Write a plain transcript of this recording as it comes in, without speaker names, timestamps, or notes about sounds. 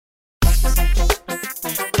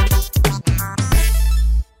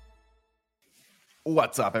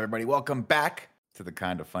What's up, everybody? Welcome back to the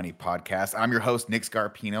Kind of Funny podcast. I'm your host, Nick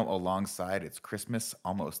Scarpino, alongside It's Christmas,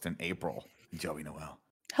 almost in April, Joey Noel.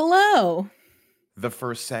 Hello. The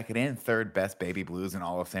first, second, and third best baby blues in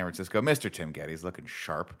all of San Francisco, Mr. Tim Geddes, looking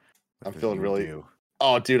sharp. I'm feeling really...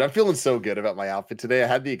 Oh, dude, I'm feeling so good about my outfit today. I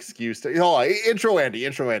had the excuse to... intro Andy,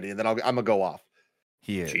 and then I'm going to go off.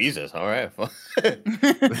 He is. Jesus, all right.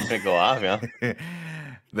 Gonna go off, yeah.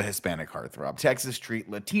 The Hispanic heartthrob, Texas Street,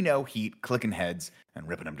 Latino heat, clicking heads and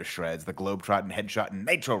ripping them to shreds. The globetrotting headshot and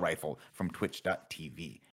nitro rifle from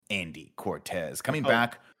Twitch.tv. Andy Cortez coming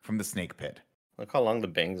back from the snake pit. Look how long the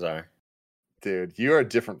bangs are. Dude, you're a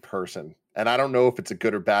different person. And I don't know if it's a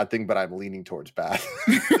good or bad thing, but I'm leaning towards bad.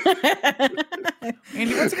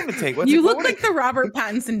 Andy, what's it going to take? You look like the Robert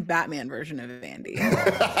Pattinson Batman version of Andy.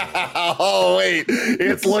 Oh, wait.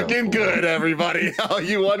 It's looking good, everybody. Oh,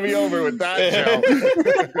 you won me over with that,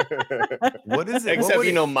 Joe. What is it?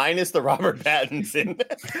 Except, minus the Robert Pattinson.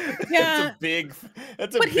 Yeah.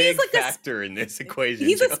 That's a big factor in this equation.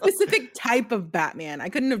 He's a specific type of Batman. I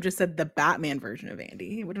couldn't have just said the Batman version of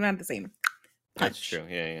Andy. He would have had the same punch. That's true.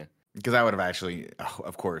 Yeah. Because I would have actually,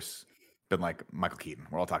 of course, been like Michael Keaton.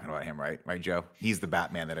 We're all talking about him, right? Right, Joe? He's the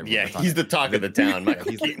Batman that everyone. Yeah, he's the talk of the town.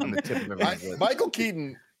 He's on the tip of everyone's list. Michael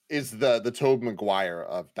Keaton is the Tobey Maguire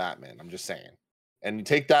of Batman. I'm just saying. And you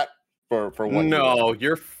take that for what? No,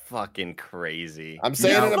 you're fucking crazy. I'm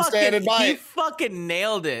saying it. I'm standing by He it. fucking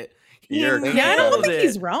nailed it. I don't think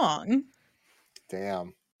he's wrong.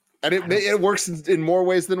 Damn. And it works in more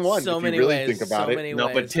ways than one. So if many you really ways, think about so it. many No,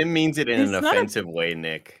 ways. but Tim means it in It's an not offensive way,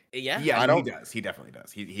 Nick. Yeah. He does. He definitely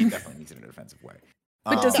does. He definitely means it in an offensive way.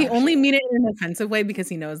 But does he only mean it in an offensive way because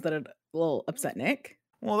he knows that it will upset Nick?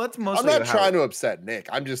 Well, that's mostly. I'm not trying to upset Nick.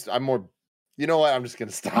 I'm more. You know what? I'm just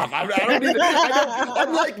gonna stop. I'm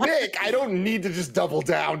like Nick. I don't need to just double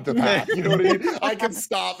down the path. You know what I mean? I can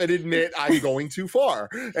stop and admit I'm going too far.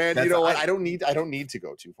 And you know what? I don't need to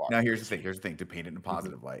go too far. Now here's the thing. To paint it in a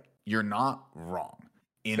positive light, you're not wrong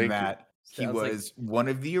in that he was one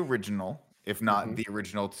of the original, if not the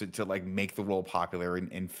original, to like make the role popular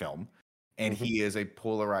in film. And he is a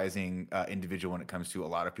polarizing individual when it comes to a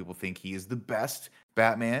lot of people think he is the best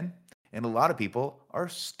Batman, and a lot of people are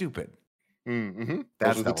stupid. Those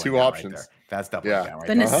are the two options. Right, that's doubling down right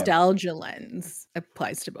The nostalgia lens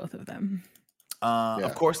applies to both of them.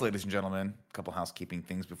 Of course, ladies and gentlemen, a couple housekeeping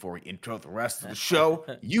things before we intro the rest of the show.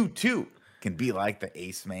 You too can be like the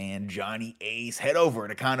Ace Man, Johnny Ace. Head over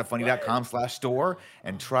to kindoffunny.com/store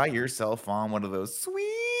and try yourself on one of those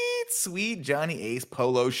sweet Johnny Ace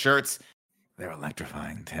polo shirts. They're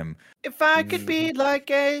electrifying, Tim. If I could be like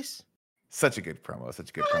Ace. Such a good promo.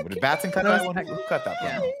 Did Batson cut that one? Who cut that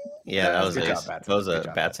promo? Yeah, that was good Ace. job, Batson. That was Good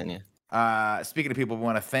job, Batson, yeah. Speaking of people we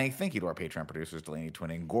want to thank you to our Patreon producers, Delaney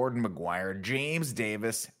Twinning, Gordon McGuire, James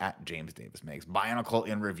Davis at James Davis Makes, Bionicle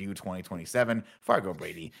in Review 2027, Fargo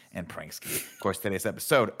Brady, and Pranksky. Of course, today's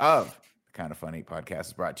episode of the Kind of Funny podcast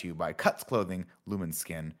is brought to you by Cuts Clothing, Lumen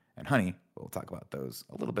Skin, and Honey. We'll talk about those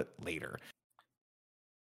a little bit later.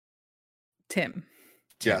 Tim.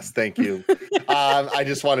 Yes, thank you. I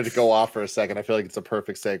just wanted to go off for a second. I feel like it's a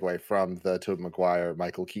perfect segue from the Tobey Maguire,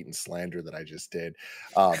 Michael Keaton slander that I just did,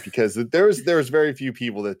 because there's very few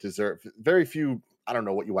people that deserve, very few, I don't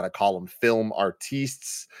know what you want to call them, film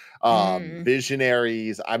artistes,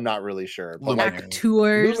 visionaries. I'm not really sure. But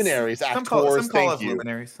luminaries, actors. Some call us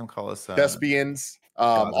luminaries. Some call us thespians.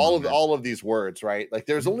 All of these words, right? Like,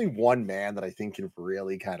 there's only one man that I think can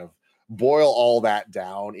really kind of boil all that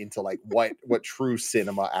down into like what true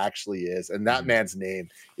cinema actually is, and that man's name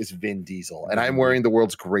is Vin Diesel, and I'm wearing the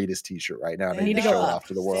world's greatest t-shirt right now. I need to go up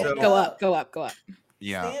to the world. Go up.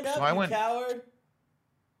 Yeah. Stand up, so I went. Coward.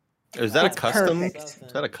 Is that a custom? Perfect.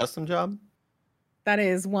 Is that a custom job? That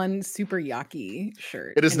is one super yucky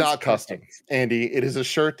shirt. It is not custom, Andy. It is a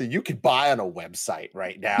shirt that you could buy on a website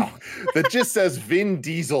right now that just says Vin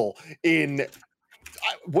Diesel in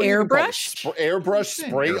airbrush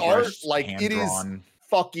spray art. Like, it is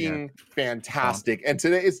fucking fantastic. And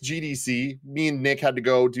today it's GDC. Me and Nick had to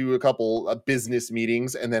go do a couple of business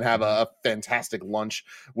meetings and then have a fantastic lunch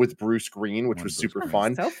with Bruce Greene, which was super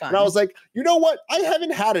fun. So fun. And I was like, you know what? I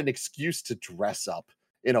haven't had an excuse to dress up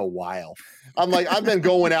in a while. I'm like, I've been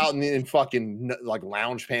going out in fucking like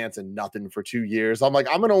lounge pants and nothing for 2 years. I'm like,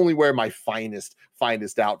 I'm gonna only wear my finest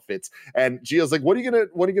outfits. And Gio's like, what are you gonna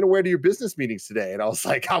wear to your business meetings today? And I was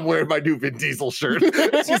like, I'm wearing my new Vin Diesel shirt.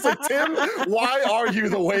 She's like, Tim, why are you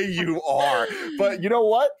the way you are? But you know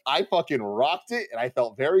what? I fucking rocked it, and I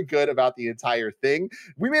felt very good about the entire thing.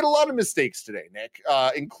 We made a lot of mistakes today, Nick,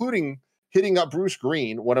 including hitting up Bruce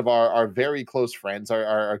Greene, one of our very close friends,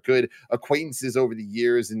 our good acquaintances over the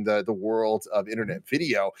years in the world of internet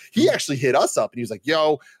video. He actually hit us up and he was like,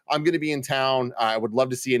 yo, I'm going to be in town. I would love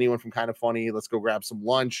to see anyone from Kind of Funny. Let's go grab some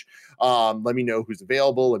lunch. Let me know who's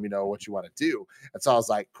available. Let me know what you want to do. And so I was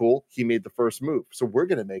like, cool. He made the first move. So we're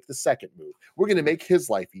going to make the second move. We're going to make his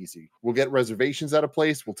life easy. We'll get reservations at a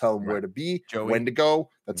place. We'll tell him where to be, Joey, when to go.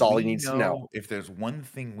 That's all he needs to know. If there's one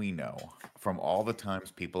thing we know from all the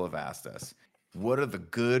times people have asked us, what are the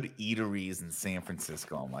good eateries in San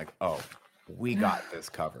Francisco? I'm like, oh, we got this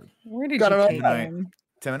covered. Where did you take him?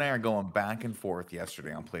 Tim and I are going back and forth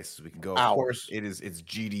yesterday on places we can go. Of course, it's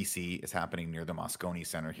GDC. It's happening near the Moscone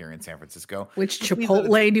Center here in San Francisco. Which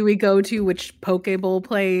Chipotle do we go to? Which poke bowl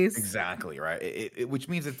place? Exactly, right. Which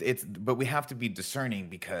means but we have to be discerning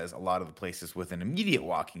because a lot of the places within immediate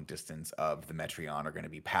walking distance of the Metreon are going to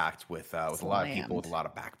be packed with a lot of people with a lot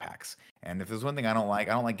of backpacks. And if there's one thing I don't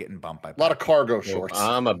like getting bumped by a lot of cargo shorts.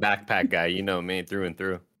 I'm a backpack guy, you know me through and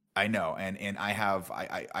through. I know, and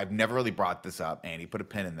I've never really brought this up, Andy. Put a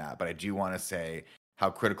pin in that, but I do want to say how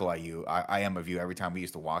critical I am of you every time we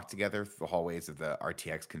used to walk together through the hallways of the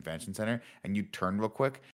RTX Convention Center, and you'd turn real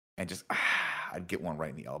quick and just I'd get one right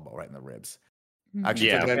in the elbow, right in the ribs. Actually,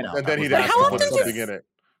 yeah, and then he'd ask to put something in it.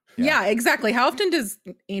 Yeah, exactly. How often does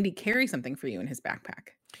Andy carry something for you in his backpack?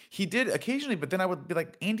 He did occasionally, but then I would be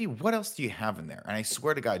like, Andy, what else do you have in there? And I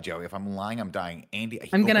swear to God, Joey, if I'm lying, I'm dying. Andy,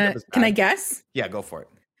 can I guess? Yeah, go for it.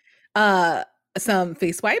 Some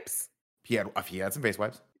face wipes. He had some face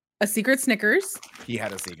wipes. A secret Snickers. He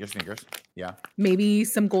had a secret Snickers. Yeah. Maybe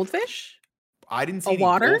some goldfish. I didn't see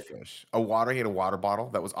water. Goldfish. A water. He had a water bottle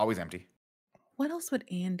that was always empty. What else would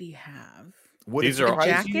Andy have? Would it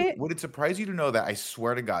surprise you to know that I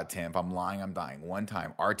swear to God, Tim, if I'm lying, I'm dying. One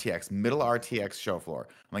time, middle RTX show floor.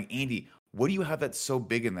 I'm like, Andy, what do you have that's so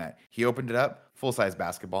big in that? He opened it up, full size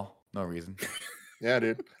basketball. No reason. Yeah,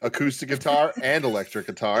 dude. Acoustic guitar and electric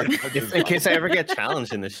guitar. In case I ever get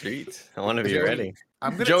challenged in the streets, I want to be ready.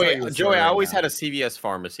 Joey, I always had a CVS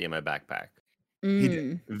pharmacy in my backpack. He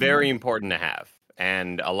did. Very important to have.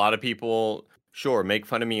 And a lot of people, sure, make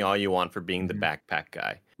fun of me all you want for being the backpack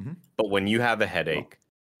guy. Mm-hmm. But when you have a headache,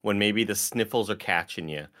 when maybe the sniffles are catching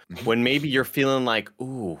you, when maybe you're feeling like,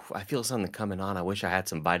 ooh, I feel something coming on. I wish I had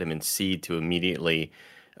some vitamin C to immediately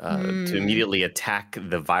attack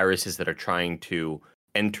the viruses that are trying to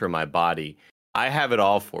enter my body. I have it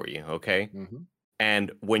all for you, okay? Mm-hmm.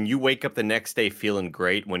 And when you wake up the next day feeling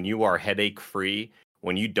great, when you are headache free,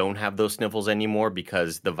 when you don't have those sniffles anymore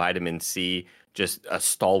because the vitamin C, just a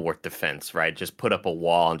stalwart defense, right? Just put up a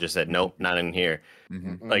wall and just said, nope, not in here.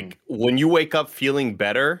 Mm-hmm. Like when you wake up feeling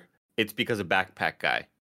better, it's because of backpack guy.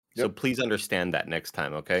 Yep. So please understand that next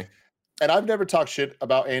time, okay? And I've never talked shit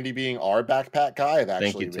about Andy being our backpack guy. I've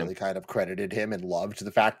actually really kind of credited him and loved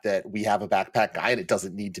the fact that we have a backpack guy and it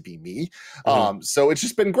doesn't need to be me. Mm-hmm. So it's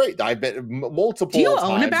just been great. I've been multiple times. Do you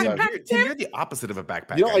own a backpack? Tim, you're the opposite of a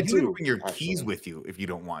backpack guy. I do. Bring your keys with you if you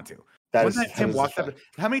don't want to.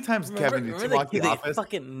 How many times, Kevin, did Tim walk the office?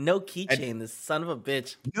 Fucking no keychain, this son of a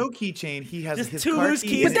bitch. No keychain. He has just his two car loose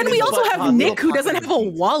keys. But then we also have Nick, who doesn't have a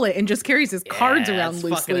wallet and just carries his cards around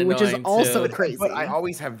loosely, which is also crazy. But I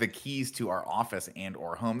always have the keys to our office and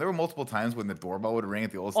or home. There were multiple times when the doorbell would ring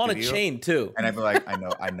at the old studio. On a chain, too. And I'd be like, I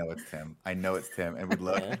know it's Tim. I know it's Tim. And we'd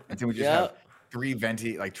look, and Tim would just have 3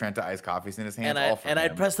 venti, like Trenta iced coffees in his hand. And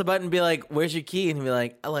I'd press the button and be like, where's your key? And he'd be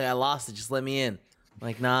like, oh, I lost it. Just let me in.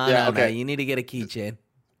 Like, nah, you need to get a keychain.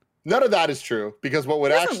 None of that is true because what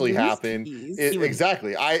would actually happen is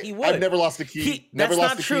exactly. I've never lost a key. Never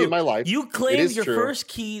lost a key in my life. You claimed your first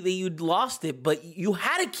key that you'd lost it, but you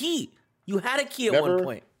had a key. You had a key at one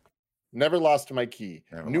point. Never lost my key.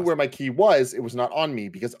 Knew where my key was. It was not on me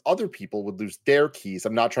because other people would lose their keys.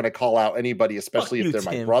 I'm not trying to call out anybody, especially if they're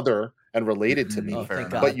my brother and related to me.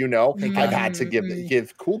 But I've had to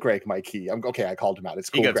give Cool Greg my key. I called him out. It's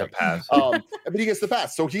Cool Greg. He gets a pass. But he gets the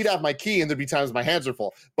pass. So he'd have my key and there'd be times my hands are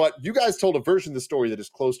full. But you guys told a version of the story that is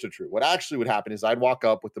close to true. What actually would happen is I'd walk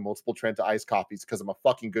up with the multiple Trenta iced coffees because I'm a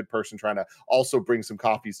fucking good person trying to also bring some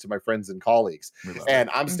coffees to my friends and colleagues. And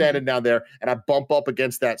I'm standing down there and I bump up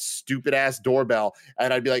against that stupid ass doorbell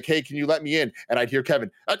and I'd be like, hey, can you let me in? And I'd hear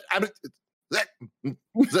Kevin, and I'm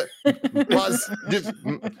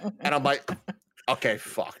like, okay,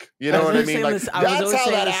 fuck. You know what I mean? Like, that's how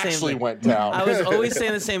that actually went down. I was always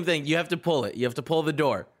saying the same thing. You have to pull it. You have to pull the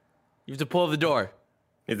door. You pull. You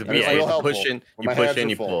push in,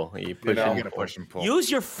 you pull. You push and pull. Use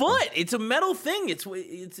your foot. It's a metal thing. It's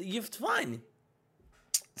fine.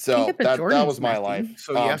 So that was my life.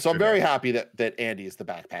 So I'm very happy that Andy is the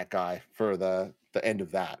backpack guy for the end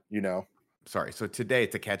of that, Sorry. So today,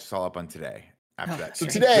 to catch us all up on today, after that. So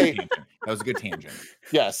today, that was a good tangent.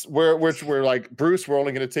 Yes, we're like, Bruce, we're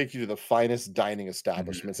only going to take you to the finest dining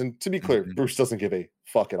establishments. And to be clear, Bruce doesn't give a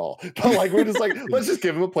fuck at all. But like, we're just like, let's just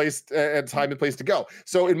give him a place and time and place to go.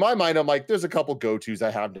 So in my mind, I'm like, there's a couple go-tos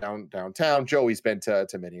I have downtown. Joey's been to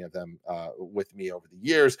many of them with me over the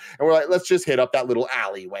years. And we're like, let's just hit up that little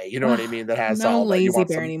alleyway. You know what I mean? That has no all that. Lazy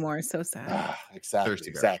Bear anymore. So sad.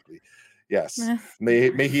 Exactly. Yes.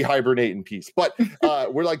 May he hibernate in peace. But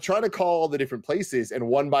we're like trying to call all the different places, and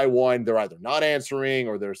one by one, they're either not answering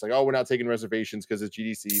or they're just like, oh, we're not taking reservations because it's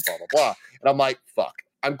GDC, blah, blah, blah. And I'm like, fuck,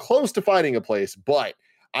 I'm close to finding a place, but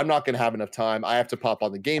I'm not going to have enough time. I have to pop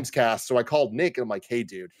on the Gamescast. So I called Nick and I'm like, hey,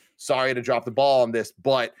 dude, sorry to drop the ball on this,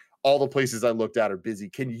 but all the places I looked at are busy.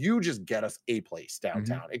 Can you just get us a place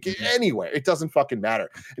downtown? Anywhere. It doesn't fucking matter.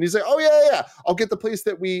 And he's like, oh, yeah. I'll get the place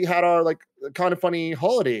that we had our like kind of funny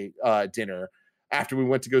holiday dinner after we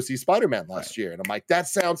went to go see Spider-Man last year. And I'm like, that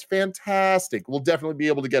sounds fantastic. We'll definitely be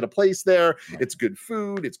able to get a place there. It's good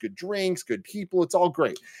food. It's good drinks, good people. It's all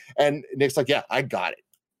great. And Nick's like, yeah, I got it.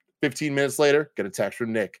 15 minutes later, get a text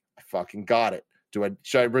from Nick. I fucking got it.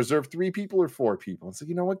 Should I reserve 3 people or 4 people? And so,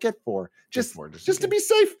 you know what? Get 4. Just to be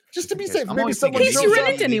safe. Just to be safe. Maybe someone in case you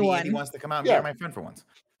run into anyone. He wants to come out and be my friend for once.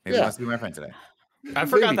 Maybe he wants to be my friend today. I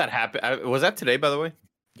forgot that happened. Was that today, by the way?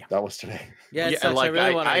 Yeah, that was today. Yeah, like, I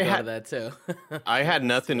really wanted to go to that too. I had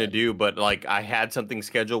nothing to do, but like I had something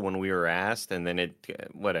scheduled when we were asked, and then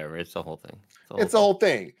whatever. It's the whole thing. It's the whole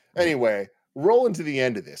thing. Anyway, rolling to the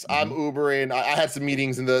end of this. I'm Ubering. I had some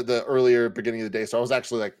meetings in the earlier beginning of the day, so I was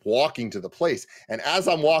actually like walking to the place. And as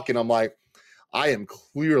I'm walking, I'm like, I am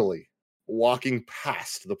clearly walking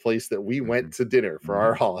past the place that we went to dinner for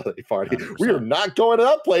our holiday party. 100%. We are not going to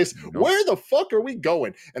that place. Nope. Where the fuck are we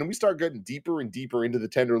going? And we start getting deeper and deeper into the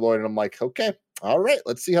Tenderloin, and I'm like, okay, all right,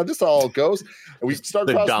 let's see how this all goes. And we start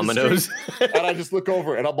the crossing dominoes, the street, and I just look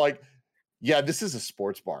over, and I'm like, yeah, this is a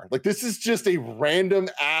sports bar. Like, this is just a random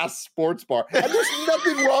ass sports bar. And there's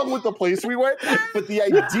nothing wrong with the place we went, but the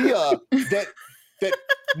idea that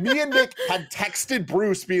me and Nick had texted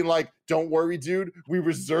Bruce being like, don't worry, dude, we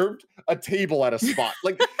reserved a table at a spot.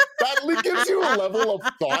 Like, that gives you a level of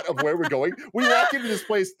thought of where we're going. We walk into this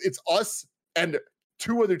place, it's us and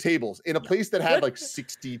 2 other tables in a place that had like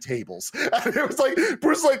 60 tables. And it was like,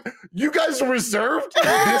 Bruce, like, you guys reserved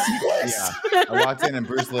this place? Yeah. I walked in and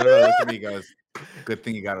Bruce literally looked at me and goes, good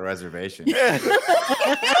thing you got a reservation.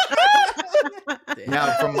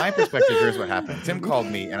 Now, from my perspective, here's what happened. Tim called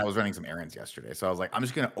me and I was running some errands yesterday. So I was like, I'm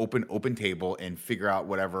just going to open table and figure out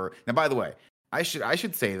whatever. Now, by the way, I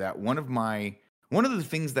should say that one of the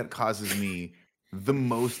things that causes me the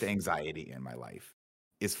most anxiety in my life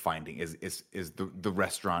is the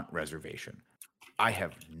restaurant reservation. I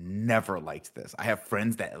have never liked this. I have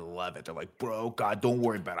friends that love it. They're like, bro, God, don't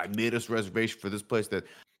worry about it. I made us a reservation for this place that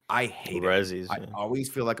I hate it. I always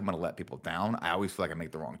feel like I'm going to let people down. I always feel like I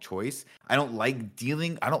make the wrong choice. I don't like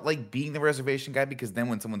being the reservation guy, because then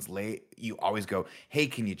when someone's late, you always go, hey,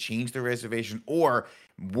 can you change the reservation? Or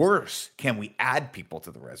worse, can we add people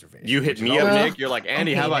to the reservation? You hit me up, Nick. You're like,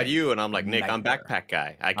 Andy, how about you? And I'm like, Nick, I'm backpack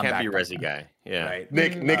guy. I can't be resi guy. Yeah. Right.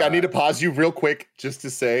 Nick, I need to pause you real quick just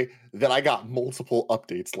to say that I got multiple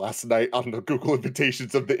updates last night on the Google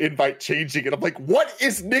invitations of the invite changing. And I'm like, what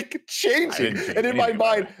is Nick changing? And in my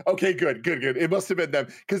mind, okay, good. It must have been them.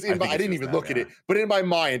 Because I didn't even look at it. But in my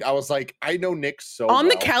mind, I was like, I know Nick so on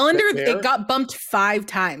the calendar, it got bumped 5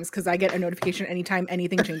 times because I get a notification anytime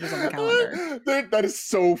anything changes on the calendar. That is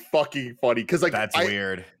so fucking funny. Because like that's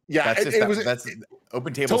weird. Yeah, that's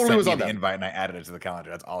Open Table totally sent me the invite and I added it to the calendar.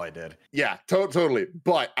 That's all I did. Yeah, totally.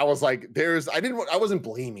 But I was like, I wasn't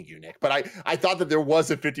blaming you, Nick, but I thought that there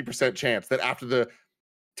was a 50% chance that after the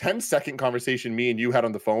 10-second conversation me and you had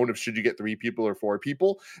on the phone of should you get 3 people or 4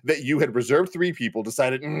 people, that you had reserved 3 people,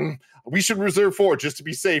 decided we should reserve 4 just to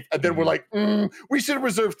be safe, and then we're like, we should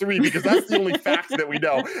reserve 3 because that's the only fact that we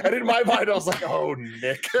know. And in my mind, I was like, oh,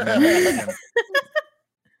 Nick.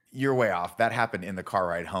 You're way off. That happened in the car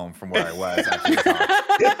ride home from where I was.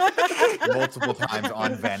 Multiple times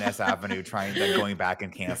on Van Ness Avenue, going back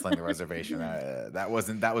and canceling the reservation. That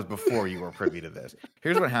was before you were privy to this.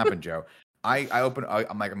 Here's what happened, Joe. I'm like,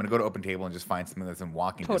 I'm going to go to Open Table and just find something that's in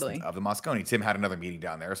walking distance of the Moscone. Tim had another meeting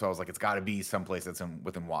down there, so I was like, it's got to be someplace that's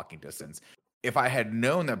within walking distance. If I had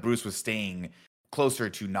known that Bruce was staying closer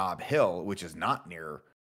to Nob Hill, which is not near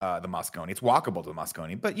the Moscone, it's walkable to the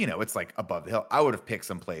Moscone, but it's like above the hill, I would have picked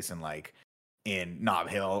some place in like in Nob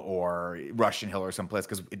Hill or Russian Hill or someplace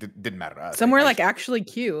because it didn't matter to us. Somewhere like actually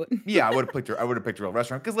cute. Yeah, I would have picked a real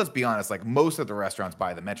restaurant because let's be honest, like most of the restaurants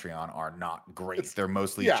by the Metreon are not great. They're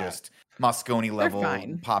mostly just Moscone level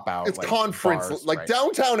pop out. It's like, conference bars, like right?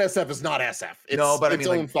 Downtown SF is not SF. It's, no, but its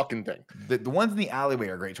I mean, own fucking thing. The ones in the alleyway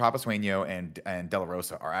are great. Trapezueño and De La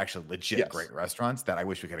Rosa are actually legit great restaurants that I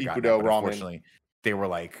wish we could have gotten. But unfortunately, they were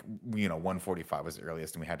like 1:45 was the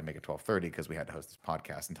earliest, and we had to make it 12:30 because we had to host this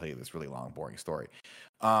podcast and tell you this really long, boring story.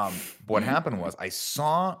 What happened was I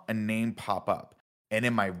saw a name pop up, and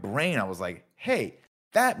in my brain I was like, "Hey,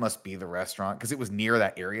 that must be the restaurant," because it was near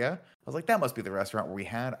that area. I was like, "That must be the restaurant where we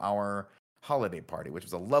had our holiday party," which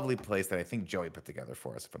was a lovely place that I think Joey put together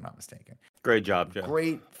for us, if I'm not mistaken. Great job, Joe.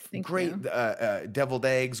 Great deviled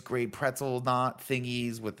eggs, great pretzel knot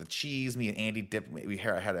thingies with the cheese. Me and Andy dipped. They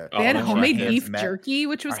had homemade beef jerky,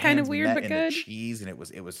 which was kind of weird but good. The cheese, and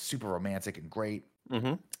it was super romantic and great. Mm-hmm.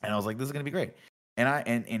 And I was like, "This is gonna be great."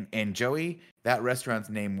 And Joey, that restaurant's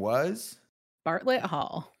name was Bartlett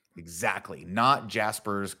Hall. Exactly, not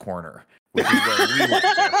Jasper's Corner, which is where we went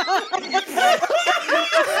to.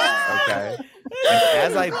 Okay. And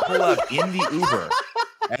as I pull up in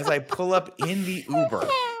the Uber,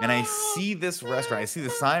 and I see this restaurant, I see the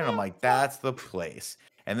sign, and I'm like, "That's the place."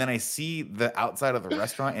 And then I see the outside of the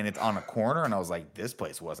restaurant, and it's on a corner, and I was like, "This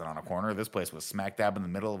place wasn't on a corner. This place was smack dab in the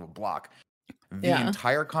middle of a block." The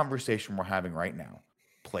entire conversation we're having right now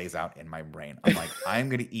plays out in my brain. I'm like, I'm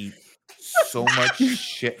gonna eat so much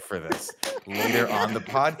shit for this later on the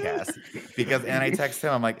podcast and I text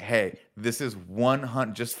him, I'm like, "Hey, this is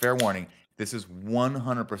 100, just fair warning, this is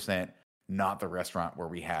 100% not the restaurant where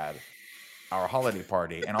we had our holiday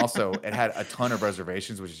party." And also it had a ton of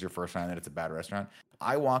reservations, which is your first sign that it's a bad restaurant.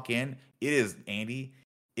 I walk in, it is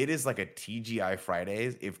like a TGI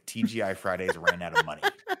Fridays if TGI Fridays ran out of money.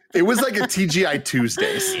 It was like a TGI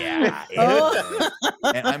Tuesdays. Yeah.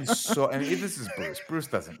 And this is Bruce. Bruce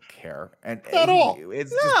doesn't care. And at all.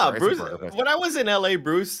 It's Bruce. When I was in LA,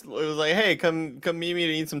 Bruce was like, "Hey, come meet me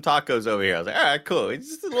to eat some tacos over here." I was like, "All right, cool." It's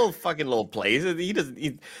just a little place.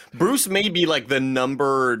 Bruce may be like the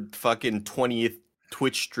number fucking 20th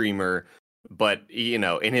Twitch streamer, but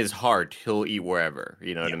in his heart, he'll eat wherever.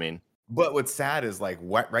 You know what I mean? But what's sad is like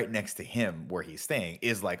right next to him where he's staying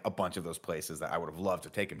is like a bunch of those places that I would have loved to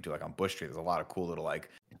take him to, like on Bush Street. There's a lot of cool little like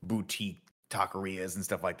boutique taquerias and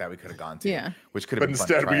stuff like that we could have gone to, which could have been fun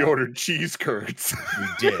to try. But instead we ordered cheese curds. We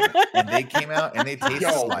did, and they came out and they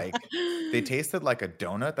tasted like a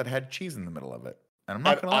donut that had cheese in the middle of it. And I'm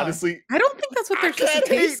not gonna honestly, I don't think that's what they're supposed to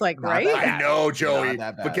taste like, right? I know, Joey.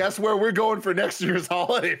 But guess where we're going for next year's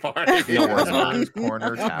holiday party?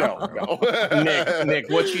 Corner. No. Nick,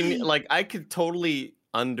 what you need, like, I could totally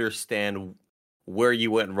understand where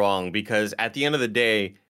you went wrong because at the end of the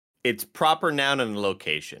day, it's proper noun and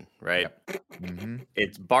location, right? Yep. Mm-hmm.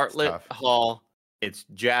 It's Bartlett Hall. It's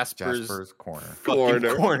Jasper's corner.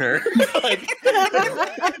 Like,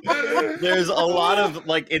 there's a lot of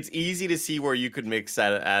it's easy to see where you could mix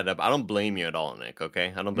that add up. I don't blame you at all, Nick.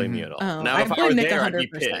 Okay, I don't blame you at all. Oh, now, if I were there, 100%. I'd be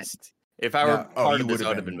pissed. If I were part of this, I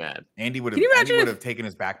would have been mad. Andy would have taken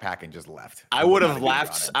his backpack and just left. I would have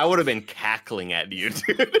laughed. I would have been cackling at you,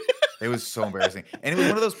 dude. It was so embarrassing, and it was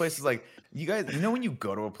one of those places like you guys. When you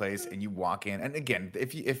go to a place and you walk in, and again,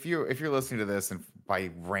 if you're listening to this and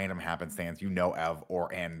by random happenstance,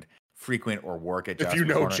 and frequent or work at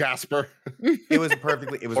Jasper's Corner, Jasper, it was a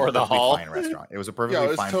perfectly fine restaurant. It was a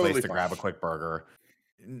perfectly fine place to grab a quick burger.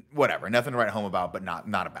 Whatever, nothing to write home about, but not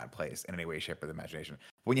a bad place in any way, shape, or the imagination.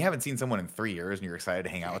 When you haven't seen someone in 3 years and you're excited to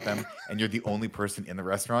hang out with them, and you're the only person in the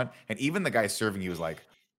restaurant, and even the guy serving you is like,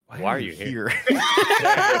 "Why are you here?"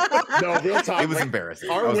 No, real talk. It was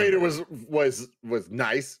embarrassing. Our waiter was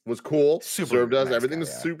nice, was cool, served us. Nice everything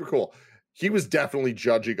was super cool. He was definitely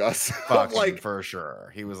judging us. For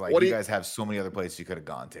sure. He was like, "You guys have so many other places you could have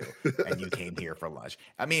gone to, and you came here for lunch."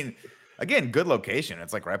 I mean, again, good location.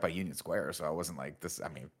 It's like right by Union Square, so I wasn't like this. I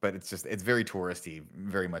mean, but it's very touristy,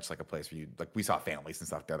 very much like a place where we saw families and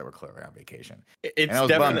stuff there that were clearly on vacation. And I was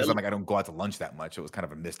bummed because I'm like, I don't go out to lunch that much. It was kind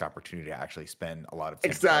of a missed opportunity to actually spend a lot of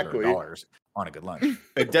 $10 on a good lunch.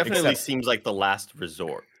 It definitely seems like the last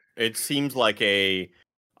resort. It seems like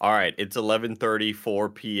all right, it's 11:30, 4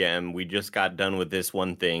 p.m. We just got done with this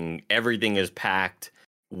one thing. Everything is packed.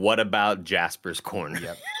 What about Jasper's Corner?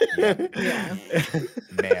 Yep. Yeah.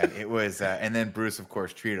 Man, it was, and then Bruce, of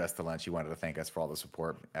course, treated us to lunch. He wanted to thank us for all the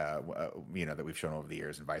support, that we've shown over the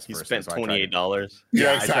years, and vice versa. He spent $28.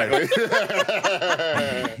 Yeah, exactly.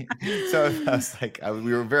 So I was like,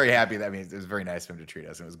 we were very happy. That means it was very nice of him to treat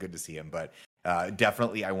us, and it was good to see him. But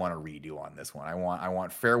definitely I want a redo on this one. I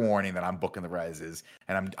want fair warning that I'm booking the rises,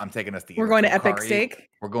 and I'm taking us to. We're going to Epic Steak.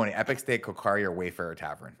 We're going to Epic Steak, Kokari, or Wayfarer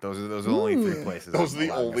Tavern. Those are the only 3 places. Those are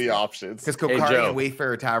the only options. Because Kokari and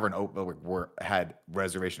Wayfarer Tavern had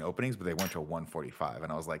reservation openings, but they went till 1:45,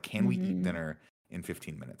 and I was like, can we eat dinner in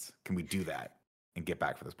 15 minutes? Can we do that and get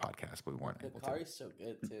back for this podcast? But we weren't able to. Kokari's so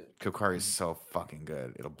good too. Kokari is so fucking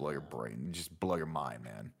good. It'll blow your brain, just blow your mind,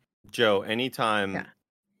 man. Joe, anytime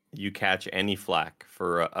you catch any flack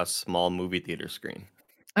for a small movie theater screen.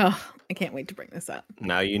 Oh, I can't wait to bring this up.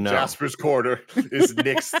 Now you know. Jasper's Corner is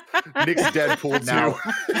Nick's Deadpool 2. Now,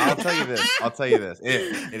 I'll tell you this.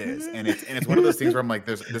 It is. And it's one of those things where I'm like,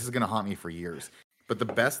 this is gonna haunt me for years. But the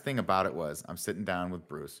best thing about it was I'm sitting down with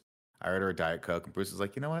Bruce. I order a Diet Coke, and Bruce is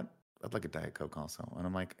like, you know what? I'd like a Diet Coke also. And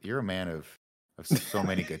I'm like, you're a man of so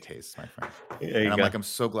many good tastes, my friend. And I'm like, I'm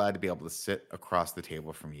so glad to be able to sit across the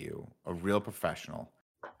table from you, a real professional,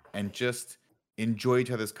 and just enjoy each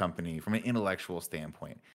other's company from an intellectual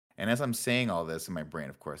standpoint. And as I'm saying all this in my brain,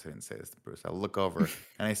 of course, I didn't say this to Bruce. I look over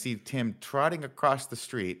and I see Tim trotting across the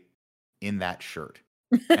street in that shirt.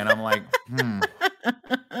 And I'm like,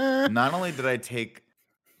 Not only did I take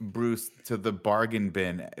Bruce to the bargain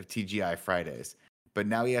bin of TGI Fridays, but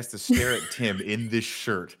now he has to stare at Tim in this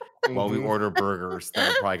shirt while we order burgers that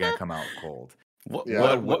are probably going to come out cold.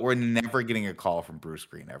 We're never getting a call from Bruce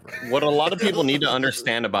Greene ever. What a lot of people need to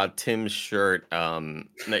understand about Tim's shirt,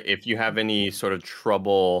 if you have any sort of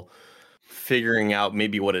trouble figuring out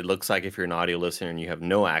maybe what it looks like if you're an audio listener and you have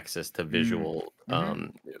no access to visual,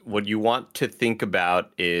 what you want to think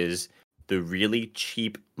about is the really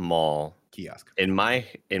cheap mall kiosk. In my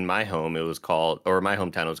home, it was called, or my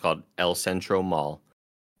hometown, it was called El Centro Mall.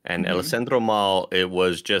 And El Centro Mall, it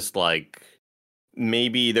was just like,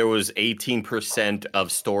 maybe there was 18%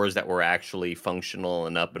 of stores that were actually functional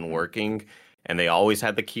and up and working. And they always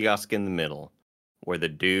had the kiosk in the middle where the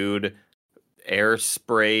dude air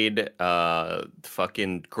sprayed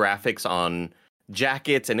fucking graphics on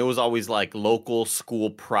jackets. And it was always like local school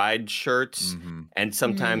pride shirts. And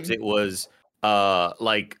sometimes it was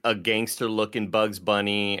like a gangster looking Bugs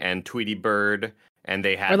Bunny and Tweety Bird. And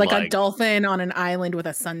they had or like a dolphin on an island with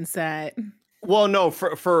a sunset. Well, no,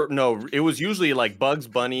 no, it was usually like Bugs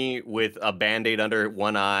Bunny with a Band-Aid under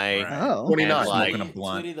one eye. Oh, 29. Like, smoking a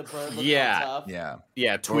blunt. Tweety the bird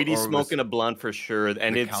yeah. Tweety smoking a blunt for sure,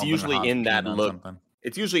 and it's Calvin usually Hobbes in that look. something.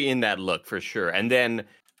 It's usually in that look for sure. And then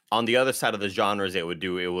on the other side of the genres, it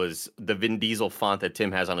was the Vin Diesel font that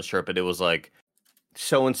Tim has on a shirt, but it was like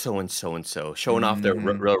so and so and so and so showing off their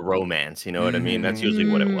romance. You know what I mean? That's usually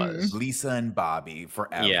what it was. Lisa and Bobby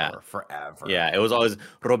forever. Yeah, it was always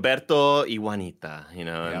Roberto y Juanita, you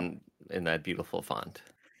know, and in that beautiful font.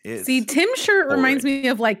 See, Tim's shirt reminds me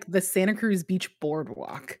of like the Santa Cruz Beach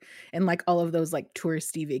boardwalk and like all of those like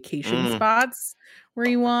touristy vacation spots where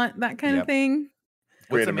you want that kind of thing.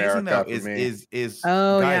 What's amazing though is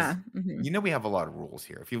guys, you know we have a lot of rules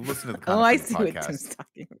here. If you listen to the Kind of Funny podcast,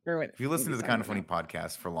 if you listen to the Kind of Funny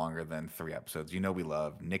podcast for longer than 3 episodes, you know we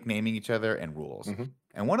love nicknaming each other and rules.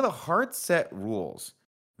 And one of the hard set rules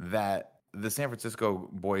that the San Francisco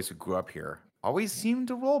boys who grew up here always seem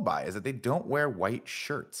to roll by is that they don't wear white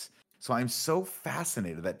shirts. So I'm so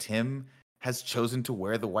fascinated that Tim has chosen to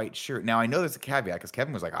wear the white shirt. Now I know there's a caveat because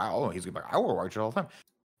Kevin was like, I wear a white shirt all the time.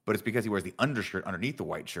 But it's because he wears the undershirt underneath the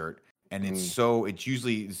white shirt, and it's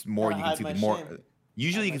usually more. You can see the more.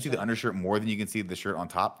 Usually, you can see the undershirt more than you can see the shirt on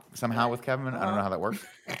top. Somehow with Kevin, I don't know how that works.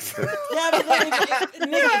 Yeah, but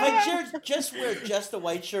Nick, if I just wear just a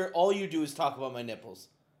white shirt, all you do is talk about my nipples.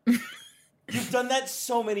 You've done that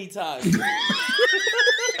so many times.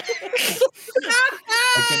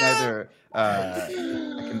 I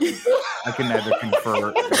can neither confirm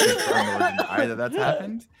nor deny that that's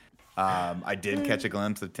happened. I did catch a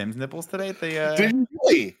glimpse of Tim's nipples today. Did you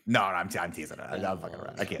really? No, I'm teasing it. I'm fucking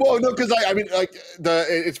around. I can't. Well, no, because I mean, like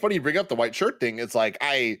it's funny you bring up the white shirt thing. It's like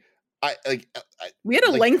we had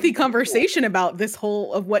a lengthy conversation about this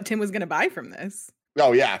whole of what Tim was going to buy from this.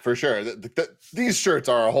 Oh yeah, for sure. These shirts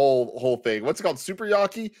are a whole thing. What's it called? Super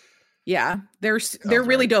Yaki? Yeah, they're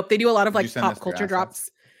really dope. They do a lot of like pop culture drops.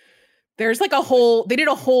 There's like they did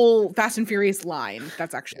a whole Fast and Furious line.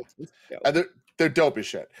 That's actually they're dope as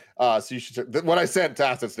shit. So you should. What I sent to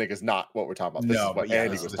Asset Snake is not what we're talking about. This is what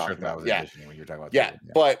Andy was talking about. Yeah, when you're talking about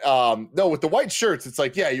but no, with the white shirts, it's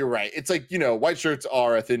like you're right. It's like white shirts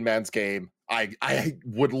are a thin man's game. I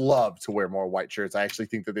would love to wear more white shirts. I actually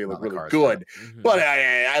think that they look really good, but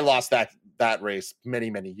I lost that race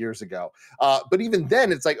many years ago. But even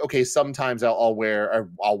then, it's like okay, sometimes I'll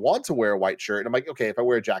want to wear a white shirt, and I'm like okay, if I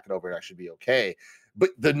wear a jacket over it, I should be okay.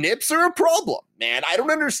 But the nips are a problem, man. I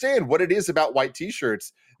don't understand what it is about white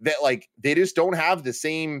t-shirts that like they just don't have the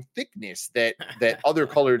same thickness that other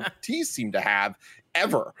colored tees seem to have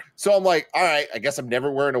ever. So I'm like, all right, I guess I'm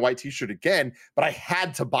never wearing a white t-shirt again, but I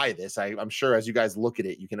had to buy this. I'm sure as you guys look at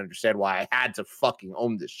it, you can understand why I had to fucking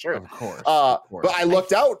own this shirt. Of course. But I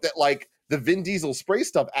looked out that like the Vin Diesel spray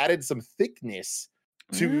stuff added some thickness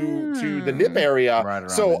to the nip area. Right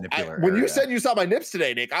so when you said you saw my nips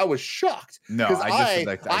today, Nick, I was shocked. No,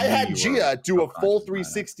 because I had Gia do a full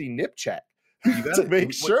 360 nip check to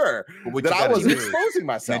make sure that I wasn't exposing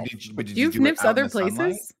myself. Do you have nips other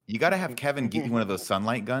places? You got to have Kevin get you one of those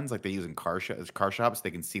sunlight guns like they use in car shops.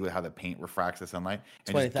 They can see how the paint refracts the sunlight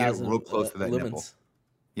and just get it real close to that lumens. nipple.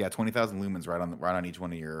 Yeah, 20,000 lumens right on each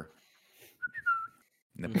one of your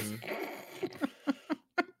nipples.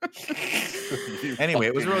 Anyway,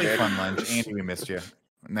 it was a really fun lunch. Andy, we missed you.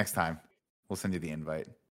 Next time, we'll send you the invite.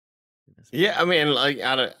 Yeah, I mean, like,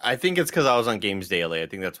 I think it's because I was on Games Daily. I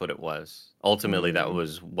think that's what it was. Ultimately, that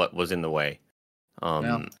was what was in the way.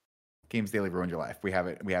 Games Daily ruined your life. We have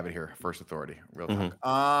it here. First Authority. Real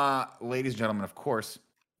talk. Ladies and gentlemen, of course,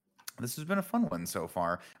 this has been a fun one so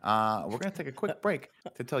far. We're going to take a quick break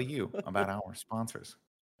to tell you about our sponsors.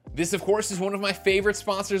 This, of course, is one of my favorite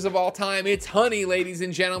sponsors of all time. It's Honey, ladies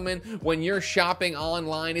and gentlemen. When you're shopping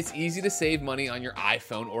online, it's easy to save money on your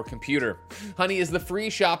iPhone or computer. Honey is the free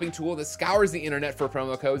shopping tool that scours the internet for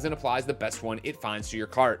promo codes and applies the best one it finds to your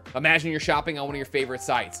cart. Imagine you're shopping on one of your favorite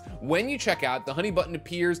sites. When you check out, the Honey button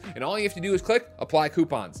appears, and all you have to do is click Apply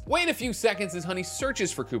Coupons. Wait a few seconds as Honey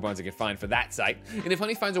searches for coupons it can find for that site, and if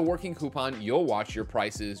Honey finds a working coupon, you'll watch your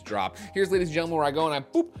prices drop. Here's, ladies and gentlemen, where I go and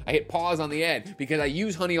I hit pause on the ad because I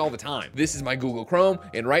use Honey all the time. This is my Google Chrome,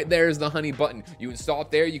 and right there is the Honey button. You install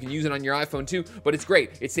it there. You can use it on your iPhone too, but it's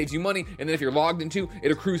great. It saves you money, and then if you're logged into,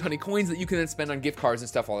 it accrues Honey coins that you can then spend on gift cards and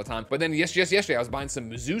stuff all the time. But then just yesterday, I was buying some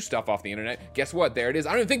Mizzou stuff off the internet. Guess what? There it is.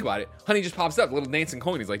 I don't even think about it. Honey just pops up, little dancing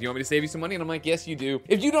coin. He's like, "You want me to save you some money?" And I'm like, "Yes, you do."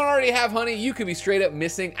 If you don't already have Honey, you could be straight up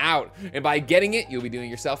missing out. And by getting it, you'll be doing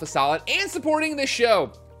yourself a solid and supporting this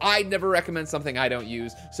show. I'd never recommend something I don't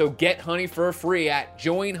use, so get Honey for free at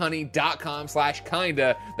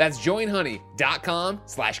joinhoney.com/kinda. That's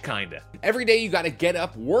joinhoney.com/kinda. Every day you gotta get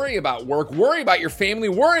up, worry about work, worry about your family,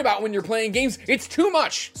 worry about when you're playing games. It's too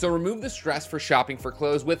much. So remove the stress for shopping for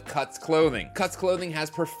clothes with Cuts Clothing. Cuts Clothing has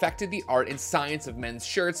perfected the art and science of men's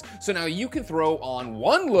shirts, so now you can throw on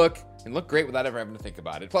one look and look great without ever having to think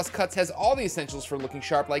about it. Plus, Cuts has all the essentials for looking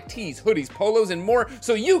sharp like tees, hoodies, polos, and more,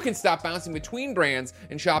 so you can stop bouncing between brands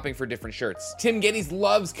and shopping for different shirts. Tim Geddes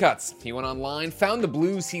loves Cuts. He went online, found the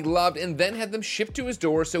blues he loved, and then had them shipped to his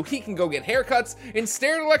door so he can go get haircuts and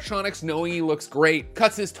stare at electronics knowing he looks great.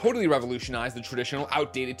 Cuts has totally revolutionized the traditional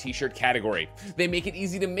outdated t-shirt category. They make it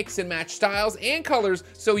easy to mix and match styles and colors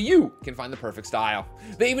so you can find the perfect style.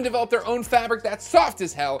 They even developed their own fabric that's soft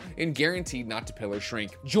as hell and guaranteed not to pill or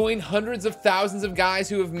shrink. Join hundreds of thousands of guys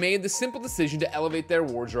who have made the simple decision to elevate their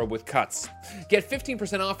wardrobe with Cuts. Get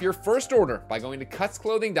 15% off your first order by going to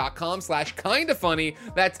cutsclothing.com/kindafunny.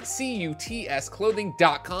 That's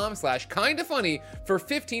CUTSclothing.com/kindafunny for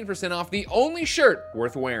 15% off the only shirt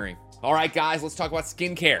worth wearing. All right, guys, let's talk about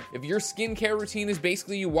skincare. If your skincare routine is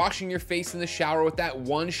basically you washing your face in the shower with that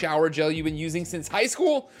one shower gel you've been using since high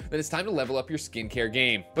school, then it's time to level up your skincare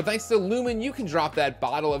game. But thanks to Lumen, you can drop that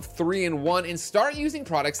bottle of 3-in-1 and start using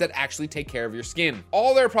products that actually take care of your skin.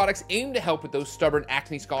 All their products aim to help with those stubborn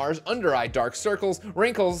acne scars, under-eye dark circles,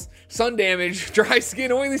 wrinkles, sun damage, dry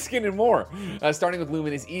skin, oily skin, and more. Starting with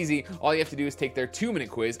Lumen is easy. All you have to do is take their 2-minute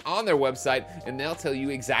quiz on their website, and they'll tell you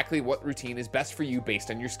exactly what routine is best for you based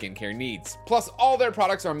on your skincare needs. Plus, all their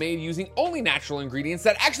products are made using only natural ingredients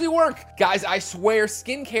that actually work. Guys, I swear,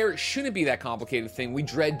 skincare shouldn't be that complicated thing we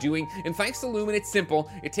dread doing, and thanks to Lumen, it's simple.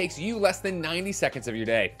 It takes you less than 90 seconds of your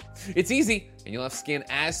day. It's easy, and you'll have skin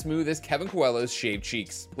as smooth as Kevin Coelho's shaved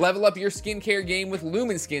cheeks. Level up your skincare game with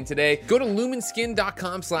Lumen Skin today. Go to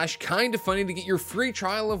lumenskin.com/kindafunny to get your free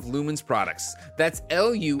trial of Lumen's products. That's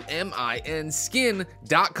LUMIN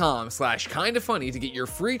skin.com/kindafunny to get your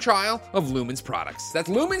free trial of Lumen's products. That's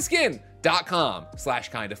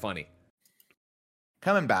lumenskin.com/kindafunny.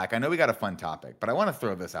 Coming back, I know we got a fun topic, but I want to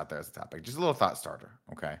throw this out there as a topic. Just a little thought starter,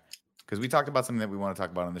 okay? Because we talked about something that we want to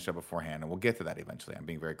talk about on the show beforehand, and we'll get to that eventually. I'm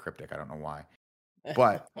being very cryptic. I don't know why.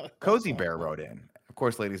 But Cozy Bear wrote in. Of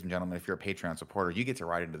course, ladies and gentlemen, if you're a Patreon supporter, you get to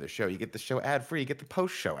write into the show. You get the show ad-free. You get the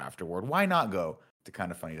post-show afterward. Why not go to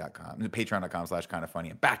kindafunny.com,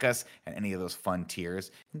 patreon.com/kindafunny, and back us at any of those fun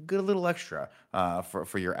tiers and get a little extra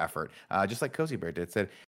for your effort. Just like Cozy Bear did.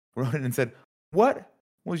 Wrote in and said, what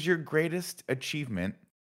was your greatest achievement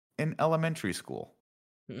in elementary school?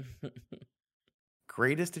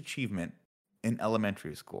 Greatest achievement in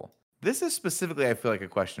elementary school. This is specifically, I feel like, a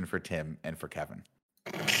question for Tim and for Kevin.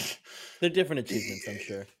 They're different achievements, I'm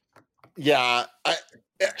sure. Yeah,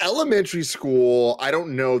 elementary school, I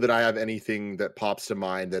don't know that I have anything that pops to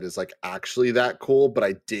mind that is like actually that cool, but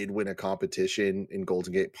I did win a competition in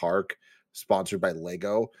Golden Gate Park sponsored by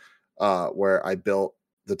Lego, where I built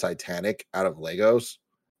the Titanic out of Legos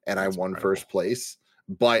and I won first place.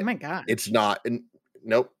 But Oh my God. it's not, and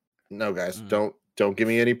nope, no guys, don't give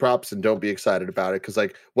me any props and don't be excited about it, because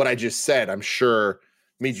like what I just said, I'm sure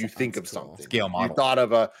made you think of something. Scale model.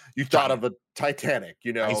 You thought of a Titanic,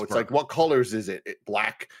 you know. Iceberg. It's like, what colors is it?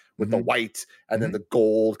 Black with the white and then the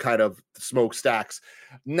gold kind of smokestacks.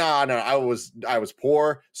 No, I was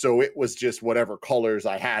poor, so it was just whatever colors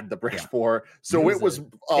I had the bricks for. So it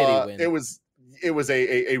was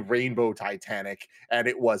a rainbow Titanic, and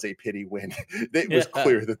it was a pity win. It was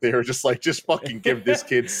clear that they were just like, just fucking give this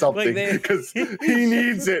kid something because he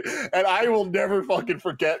needs it. And I will never fucking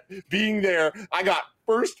forget being there. I got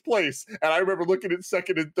first place, and I remember looking at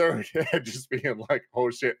second and third and just being like,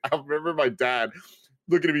 oh shit. I remember my dad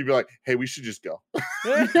looking at me and be like, hey, we should just go.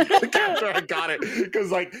 Like, after I got it,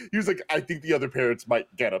 because like he was like, I think the other parents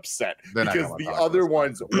might get upset because the other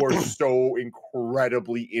ones were so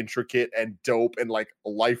incredibly intricate and dope and like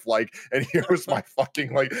lifelike, and here was my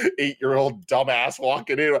fucking like 8-year-old dumbass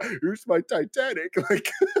walking in, like, here's my Titanic. Like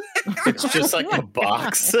it's just like a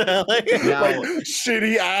box. like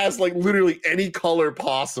shitty ass, like literally any color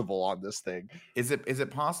possible on this thing. Is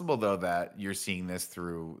it possible though that you're seeing this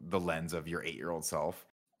through the lens of your 8-year-old self,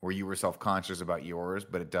 where you were self-conscious about yours,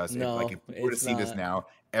 but it does, No, if you were to see this now,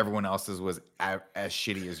 everyone else's was as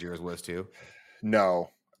shitty as yours was too? No.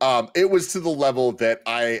 It was to the level that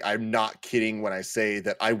I'm not kidding when I say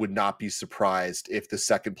that I would not be surprised if the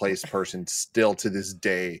second place person still to this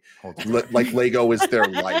day, like Lego is their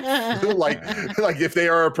life. like if they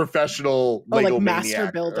are a professional Lego like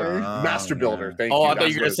master builder. Master builder. Thank you. I thought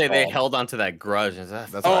you were gonna say they held on to that grudge.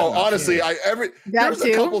 Honestly, there's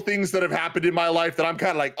a couple things that have happened in my life that I'm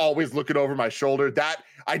kind of like always looking over my shoulder. That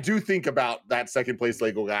I do think about that second place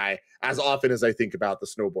Lego guy as often as I think about the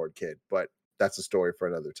snowboard kid, but that's a story for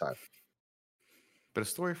another time. But a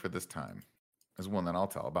story for this time is one that I'll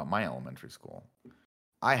tell about my elementary school.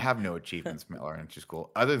 I have no achievements from elementary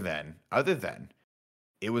school other than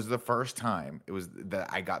it was the first time that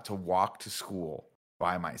I got to walk to school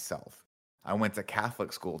by myself. I went to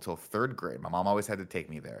Catholic school till 3rd grade. My mom always had to take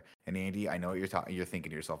me there. And Andy, I know what you're thinking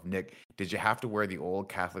to yourself, Nick, did you have to wear the old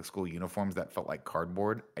Catholic school uniforms that felt like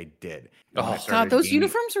cardboard? I did. Oh God, those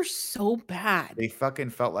uniforms are so bad. They fucking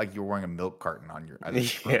felt like you were wearing a milk carton on your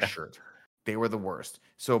shirt. They were the worst.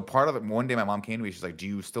 So one day my mom came to me, she's like, do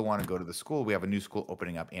you still want to go to the school? We have a new school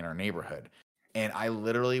opening up in our neighborhood. And I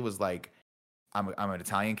literally was like, I'm an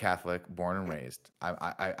Italian Catholic, born and raised.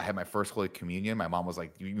 I had my first Holy Communion. My mom was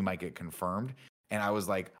like, you might get confirmed. And I was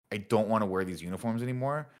like, I don't want to wear these uniforms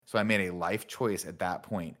anymore. So I made a life choice at that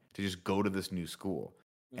point to just go to this new school.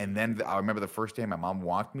 And then I remember the first day my mom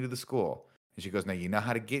walked me to the school. And she goes, now you know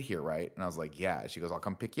how to get here, right? And I was like, yeah. She goes, I'll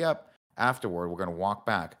come pick you up afterward. We're going to walk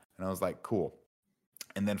back. And I was like, cool.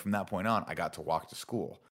 And then from that point on, I got to walk to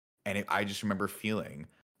school. And I just remember feeling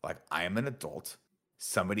like I am an adult.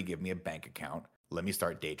 Somebody give me a bank account. Let me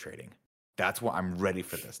start day trading. That's what I'm ready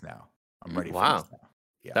for this now. I'm ready for this now.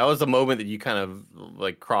 Yeah. That was the moment that you kind of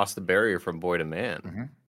like crossed the barrier from boy to man.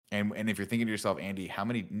 And if you're thinking to yourself, Andy, how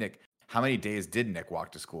many days did Nick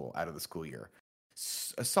walk to school out of the school year?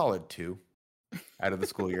 A solid 2 out of the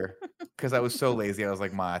school year. Because I was so lazy. I was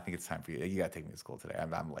like, Ma, I think it's time for you. You got to take me to school today.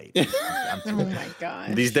 I'm late. I'm oh my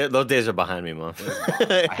God. Those days are behind me, Mom.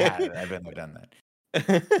 I had it. I've been there, done that.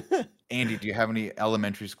 Andy, do you have any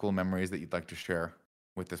elementary school memories that you'd like to share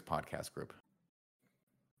with this podcast group?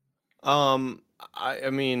 I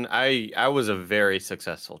mean, I was a very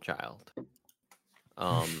successful child.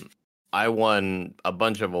 I won a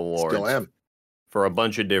bunch of awards. Still am. For a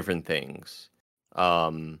bunch of different things.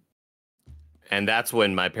 And that's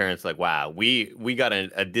when my parents like, wow, we got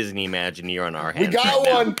a Disney Imagineer on our hands. We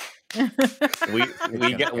got one.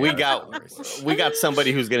 we got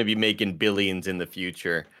somebody who's going to be making billions in the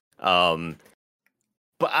future. But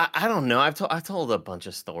I don't know. I've told a bunch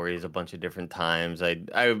of stories a bunch of different times.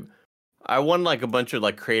 I won like a bunch of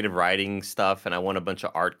like creative writing stuff, and I won a bunch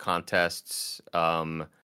of art contests.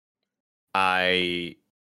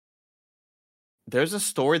 There's a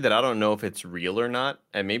story that I don't know if it's real or not,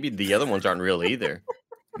 and maybe the other ones aren't real either.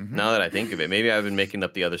 Now that I think of it, maybe I've been making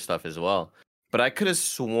up the other stuff as well. But I could have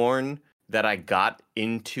sworn that I got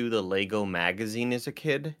into the Lego magazine as a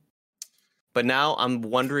kid. But now I'm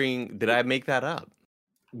wondering, did I make that up?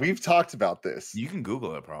 We've talked about this. You can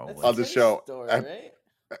Google it probably. On the show. Story, right?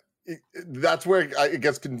 That's where it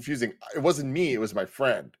gets confusing. It wasn't me. It was my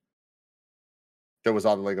friend. that was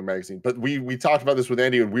on the Lego magazine. But we talked about this with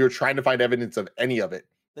Andy, and we were trying to find evidence of any of it,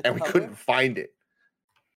 and we couldn't find it.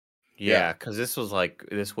 Yeah, because this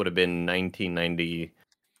would have been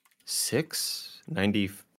 1996,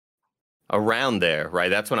 90, around there, right?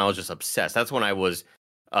 That's when I was just obsessed. That's when I was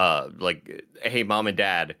like, hey, mom and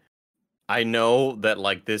dad, I know that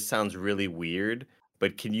like this sounds really weird,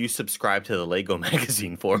 but can you subscribe to the Lego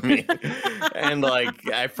magazine for me? And like,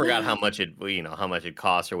 I forgot how much it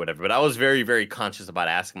costs or whatever, but I was very, very conscious about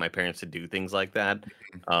asking my parents to do things like that.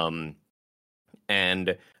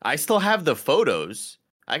 And I still have the photos.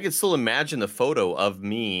 I can still imagine the photo of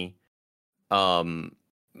me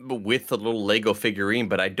with the little Lego figurine,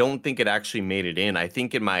 but I don't think it actually made it in. I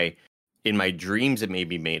think in my dreams it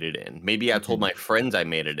maybe made it in. Maybe I told my friends I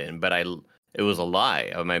made it in, but it was a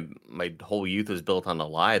lie. My whole youth was built on a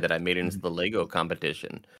lie that I made it into the Lego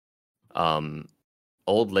competition.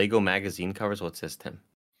 Old Lego magazine covers. What's this, Tim?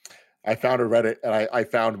 I found a Reddit, and I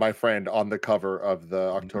found my friend on the cover of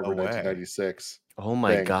the October 1996. Oh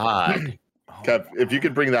my god! Kev, if you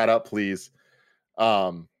could bring that up, please. Dude,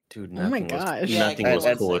 oh my gosh! Nothing was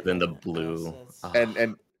cooler than the blue.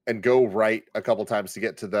 And go right a couple times to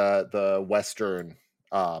get to the Western,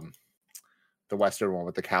 the Western one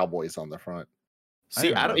with the cowboys on the front.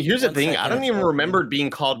 See, here's the thing. I don't even remember it being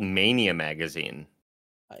called Mania magazine.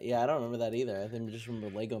 Yeah, I don't remember that either. I think I just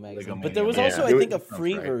remember Lego magazine. But there was also, I think, a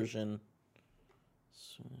free version.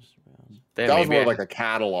 That was more like a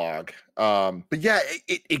catalog. But yeah,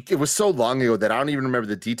 it was so long ago that I don't even remember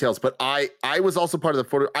the details. But I was also part of the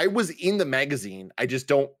photo. I was in the magazine. I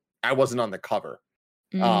wasn't on the cover.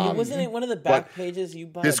 Wasn't it one of the back pages you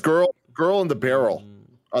bought? This girl in the barrel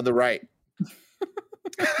on the right.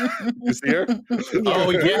 You see her?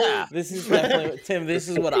 Oh yeah. This is definitely Tim. This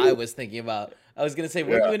is what I was thinking about. I was gonna say,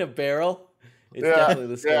 were you in a barrel? It's definitely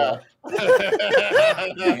the skull.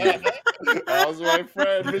 That was my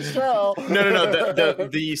friend Michelle. No.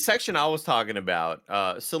 The section I was talking about,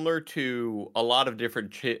 similar to a lot of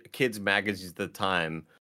different kids magazines at the time,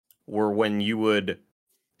 were when you would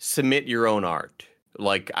submit your own art.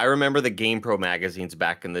 Like, I remember the GamePro magazines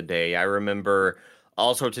back in the day. I remember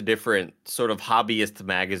all sorts of different sort of hobbyist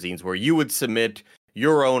magazines where you would submit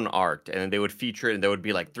your own art and they would feature it, and there would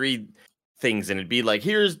be like 3 things, and it'd be like,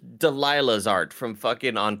 here's Delilah's art from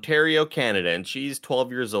fucking Ontario, Canada, and she's 12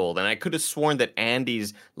 years old. And I could have sworn that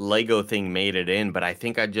Andy's Lego thing made it in, but I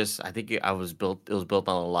think it was built on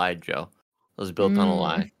a lie, Joe. It was built on a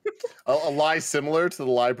lie. A lie similar to the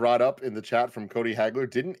lie brought up in the chat from Cody Hagler.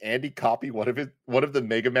 Didn't Andy copy one of the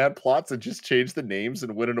Mega Man plots and just change the names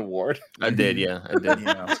and win an award? I did. I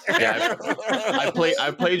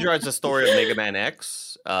plagiarized the story of Mega Man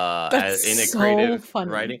X in a creative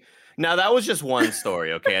writing. Now, that was just one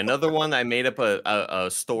story, okay? Another one, I made up a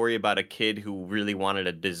story about a kid who really wanted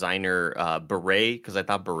a designer beret because I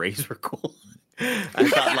thought berets were cool. I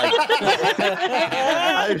thought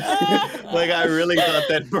I really thought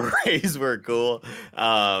that berets were cool.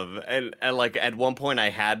 And like at one point I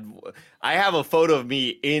have a photo of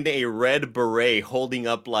me in a red beret holding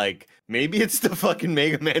up, like, maybe it's the fucking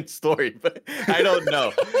Mega Man story, but I don't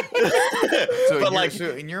know. So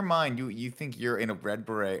in your mind, you think you're in a red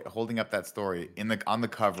beret holding up that story on the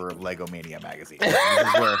cover of Lego Mania magazine. This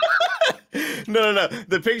is where No.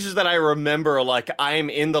 The pictures that I remember are like, I'm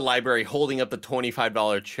in the library holding up the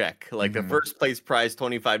 $25 check, like the first place prize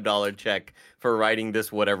 $25 check for writing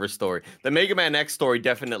this whatever story. The Mega Man X story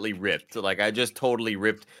definitely ripped. Like, I just totally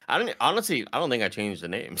ripped. I don't think I changed the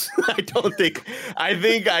names. I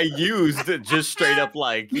think I used just straight up,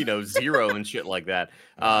 like, 0 and shit like that.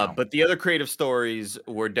 Wow. But the other creative stories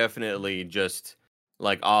were definitely just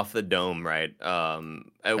like off the dome, right?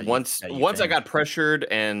 Once I got pressured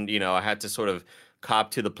and I had to sort of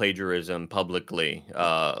cop to the plagiarism publicly.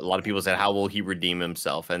 A lot of people said, "How will he redeem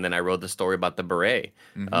himself?" And then I wrote the story about the beret,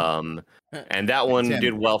 and that one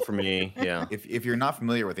did well for me. Yeah. If you're not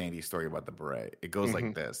familiar with Andy's story about the beret, it goes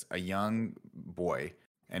like this: a young boy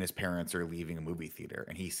and his parents are leaving a movie theater,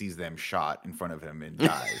 and he sees them shot in front of him and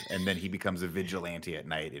dies, and then he becomes a vigilante at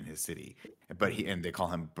night in his city. But they call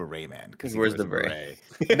him Beret Man because where's the beret?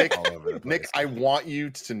 Nick, I want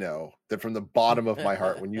you to know that from the bottom of my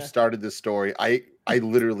heart, when you started this story, I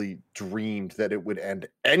literally dreamed that it would end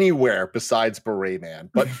anywhere besides Beret Man,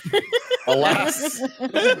 but alas,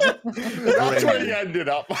 that's where he ended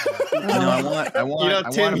up. I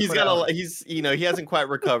want. Tim, he hasn't quite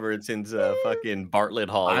recovered since fucking Bartlett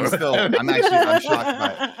Hall. I'm shocked by.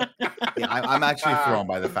 Yeah, I'm actually thrown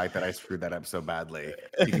by the fact that I screwed that up so badly.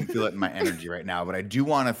 You can feel it in my energy right now. But I do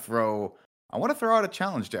want to throw I want to throw out a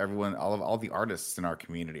challenge to everyone, all the artists in our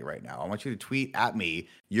community right now. I want you to tweet at me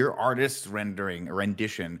your artist's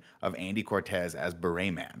rendition of Andy Cortez as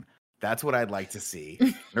Beret Man. That's what I'd like to see.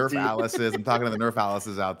 Nerf Alice's. I'm talking to the Nerf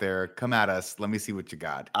Alice's out there. Come at us. Let me see what you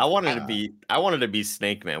got. I wanted to be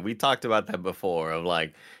Snake Man. We talked about that before of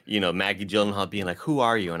like, Maggie Gyllenhaal being like, "Who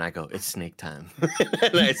are you?" And I go, "It's Snake time."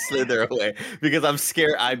 And I slither away because I'm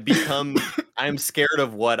scared. I'm scared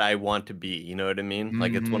of what I want to be. You know what I mean?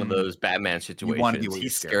 Like it's one of those Batman situations.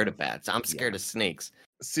 He's scared of bats. I'm scared of snakes.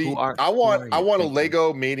 See, I want a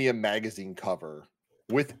Lego Mania magazine cover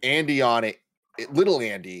with Andy on it. Little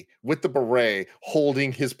Andy with the beret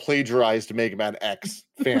holding his plagiarized Mega Man X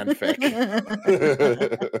fanfic.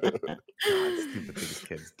 Stupid things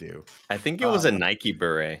kids do. I think it was a Nike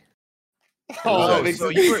beret. That makes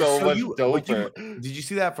it so much doper. Did you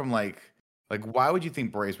see that from like why would you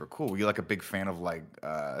think berets were cool? Were you like a big fan of like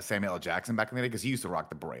Samuel L. Jackson back in the day? Because he used to rock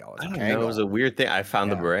the beret all the time. I don't know. It was a weird thing. I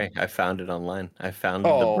found the beret. I found it online. I found the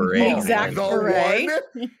beret. Exact beret.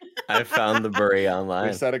 I found the beret online.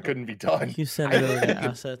 We said it couldn't be done. You sent it over to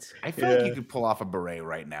assets. I feel like you could pull off a beret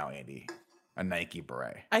right now, Andy. A Nike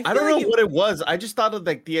beret. I don't know what it was. I just thought of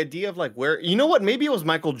like the idea of like where, you know what? Maybe it was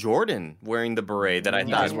Michael Jordan wearing the beret that I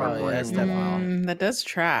thought. That does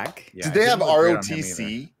track. Yeah, did they have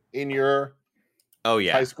ROTC in your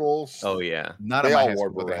high schools? Oh yeah. Not at my high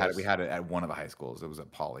school, but we had it at one of the high schools. It was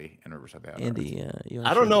at Poly in Riverside. Andy,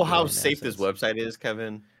 I don't know how safe this website is,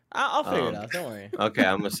 Kevin. I'll figure it out. Don't worry. Okay,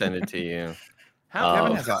 I'm gonna send it to you.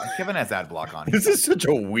 Kevin has ad block on. This is such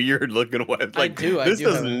a weird looking website. Like, this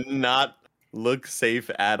does not look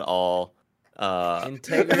safe at all.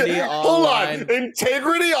 Integrity Online. Hold on.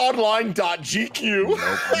 IntegrityOnline.gq. Nope,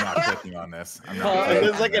 I'm not clicking on this.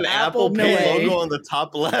 There's like an Apple Pay logo on the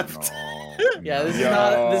top left. Yeah, this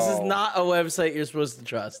is not a website you're supposed to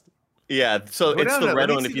trust. Yeah, so it's the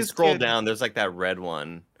red one. If you scroll down, there's like that red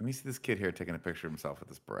one. Let me see this kid here taking a picture of himself with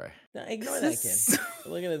this beret. No, ignore that kid.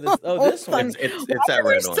 Looking at this. Oh, this one. It's that red one.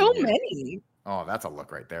 There's so many. Oh, that's a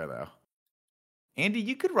look right there, though. Andy,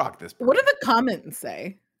 you could rock this beret. What do the comments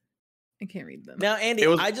say? I can't read them. Now, Andy,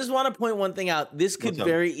 I just want to point one thing out. This could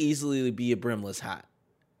very easily be a brimless hat.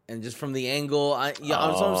 And just from the angle, that's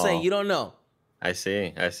what I'm saying. You don't know. I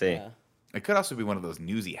see. Yeah. It could also be one of those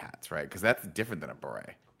newsy hats, right? Because that's different than a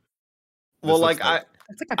beret. Well, it's like a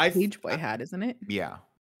page boy hat, isn't it? Yeah.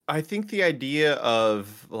 I think the idea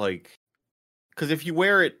of like, because if you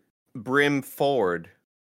wear it brim forward,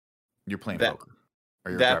 you're playing poker.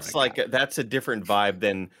 That's a different vibe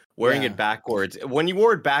than wearing it backwards. When you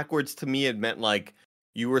wore it backwards, to me, it meant like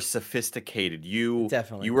you were sophisticated. You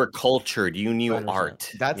were cultured. You knew 100%.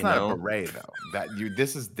 Art. That's not a beret, though.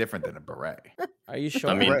 This is different than a beret. Are you sure?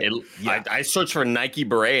 I mean, I searched for Nike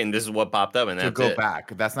beret, and this is what popped up. And that's go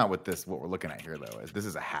back. That's not what we're looking at here, though. This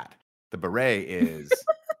is a hat. The beret is.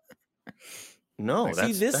 No,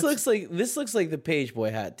 this looks like the page boy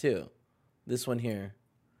hat too. This one here,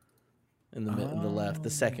 in the left, the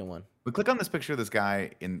second one. But click on this picture of this guy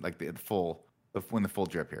in like the full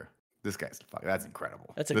drip here. This guy's that's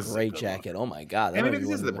incredible. That's a great jacket. Oh my god! Maybe this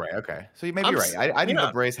is the beret. Okay, so you may be right. I didn't know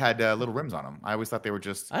the berets had little rims on them. I always thought they were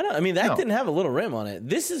just. I mean, that didn't have a little rim on it.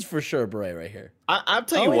 This is for sure a beret right here. I'll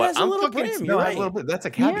tell you what. I'm fucking. You're right. A little bit. That's a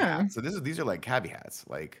cabbie hat. So these are like cabbie hats.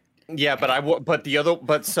 Like. Yeah,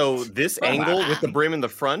 so this angle with the brim in the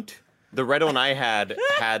front, the red one I had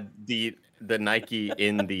the Nike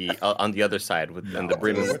in the on the other side and the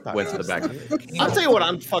brim went to the back. I'll tell you what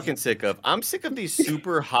I'm fucking sick of. I'm sick of these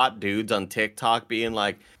super hot dudes on TikTok being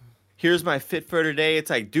like, "Here's my fit for today." It's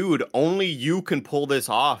like, dude, only you can pull this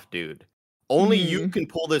off, dude. Only you can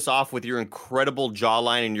pull this off with your incredible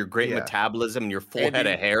jawline and your great metabolism and your full head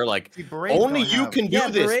of hair. Like, only you can do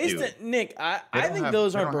this, dude. Nick, I think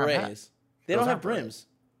those aren't berets. They don't have brims.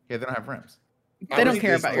 Yeah, they don't have brims. They don't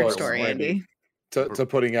care about your story, Andy. To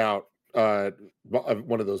putting out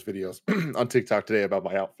one of those videos on TikTok today about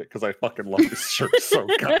my outfit because I fucking love this shirt so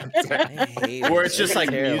goddamn. Where it's just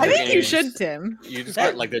like music. I think you should, Tim. You just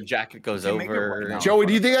got like the jacket goes over. Joey,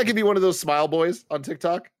 do you think I could be one of those smile boys on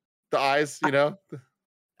TikTok? The eyes, you know.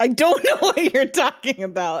 I don't know what you're talking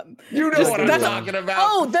about. You know what I'm talking about.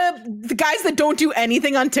 Oh, the guys that don't do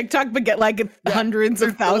anything on TikTok but get like hundreds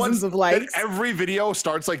of thousands of likes. Every video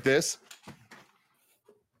starts like this.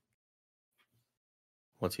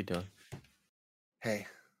 What's he doing? Hey,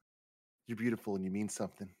 you're beautiful and you mean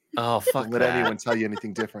something. Oh, fuck Don't let anyone tell you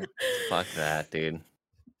anything different. Fuck that, dude.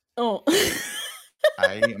 Oh.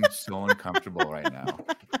 I am so uncomfortable right now.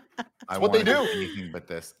 That's what they do. Anything but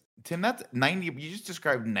this. Tim, that's 90. You just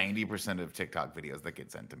described 90% of TikTok videos that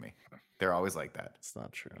get sent to me. They're always like that. It's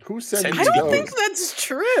not true. Who sent I you don't those? think that's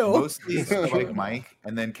true. Mostly like Mike,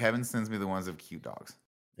 and then Kevin sends me the ones of cute dogs.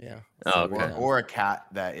 Yeah. Oh, okay. Or a cat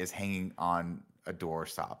that is hanging on a door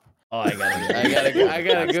stop. Oh, I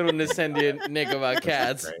got a good one to send you, Nick, about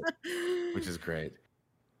cats. Which is great.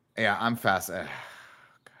 Yeah, I'm fast.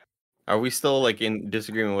 Are we still like in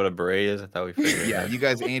disagreement what a beret is? I thought we figured. Yeah, you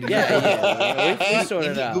guys, Andy. We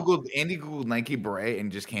sorted it out. Andy Googled Nike beret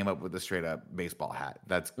and just came up with a straight up baseball hat.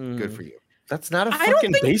 That's good for you. That's not a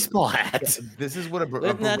fucking baseball hat. This is what a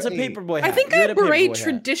beret. That's a paperboy hat. I think a beret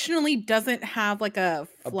traditionally doesn't have like a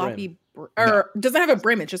floppy or doesn't have a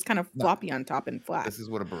brim. It's just kind of floppy on top and flat. This is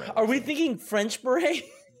what a beret. Are we thinking French beret?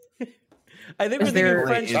 I think we're thinking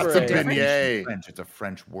French beret. French. It's a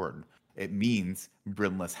French word. It means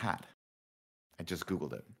brimless hat. I just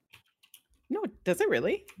Googled it. No, does it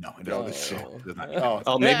really? No, it doesn't.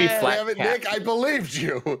 Maybe flat cap. Nick, I believed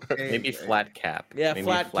you. Maybe flat cap. Yeah, maybe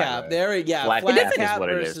flat cap. Flat cap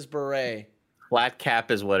versus beret. Flat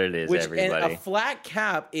cap is what it is, everybody. And a flat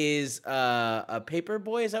cap is a paper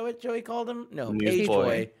boy. Is that what Joey called him? No, page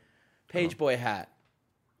boy hat.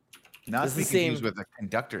 Not to be confused with a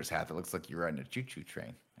conductor's hat that looks like you're riding a choo-choo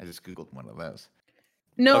train. I just Googled one of those.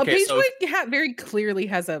 No, a page boy hat very clearly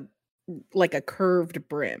has a curved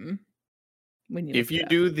brim. If you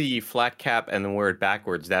do the flat cap and then wear it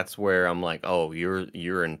backwards, that's where I'm like, oh,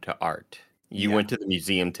 you're into art. You went to the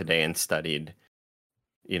museum today and studied.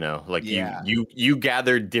 You know, like you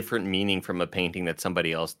gathered different meaning from a painting that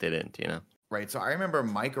somebody else didn't. You know. Right. So I remember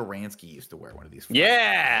Mike Oransky used to wear one of these. Mike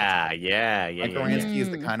Oransky is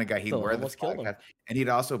the kind of guy he'd wear this hat, and he'd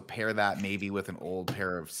also pair that maybe with an old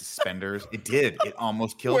pair of suspenders. It did. It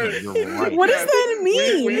almost killed him. You're right. What does that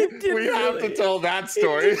mean? We have to tell that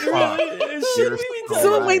story.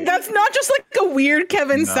 So wait, that's not just like a weird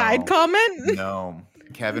Kevin side comment? No.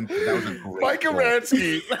 Kevin, that was a great Mike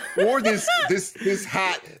Oransky wore this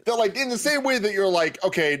hat that, like, in the same way that you're like,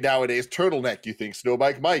 okay, nowadays turtleneck, you think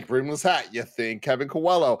Snowbike Mike, brimless hat, you think Kevin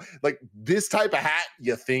Coelho, like this type of hat,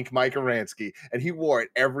 you think Mike Oransky, and he wore it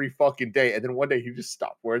every fucking day. And then one day he just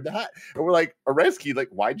stopped wearing the hat, and we're like, Oransky, like,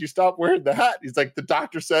 why'd you stop wearing the hat? He's like, the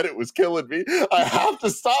doctor said it was killing me. I have to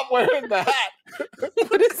stop wearing the hat.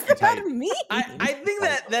 What does that mean? I think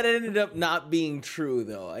that ended up not being true,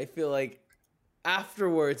 though. I feel like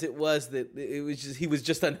afterwards he was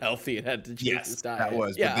just unhealthy and had to change his diet. That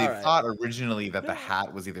was. But they thought originally that the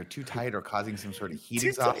hat was either too tight or causing some sort of heat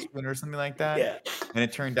exhaustion or something like that. Yeah. And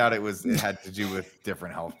it turned out it had to do with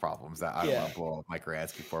different health problems that I don't want to blow up Mike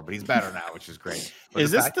Oransky for, but he's better now, which is great. But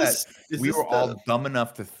we were all dumb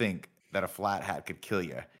enough to think that a flat hat could kill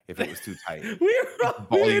you if it was too tight.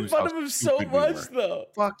 we made fun of him so much, though.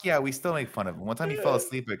 Fuck yeah, we still make fun of him. One time he fell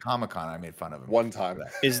asleep at Comic-Con, I made fun of him. One time.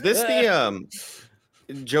 Is this the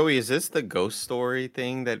Joey, is this the ghost story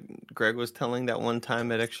thing that Greg was telling that one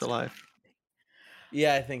time at Extra Life?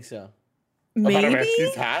 Yeah, I think so. Maybe? About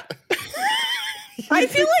Oransky's hat? I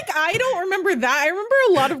feel like I don't remember that. I remember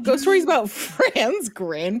a lot of ghost stories about Fran's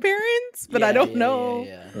grandparents, but I don't know.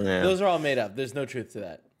 Yeah. Those are all made up. There's no truth to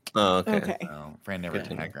that. Oh, okay. No, Fran never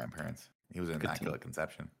had grandparents. He was an immaculate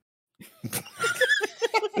conception.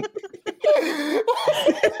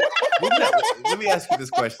 Let me ask you this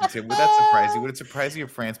question, Tim. Would that surprise you? Would it surprise you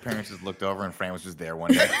if Fran's parents just looked over and Fran was just there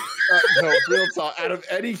one day? No, real talk. Out of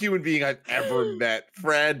any human being I've ever met,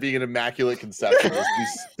 Fran being an immaculate conception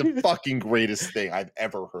is the fucking greatest thing I've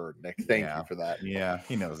ever heard, Nick. Thank you for that. Yeah,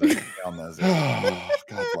 he knows it. He all knows it.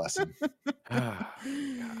 God bless him. God.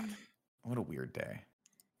 What a weird day.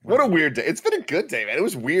 What a weird day. It's been a good day, man. It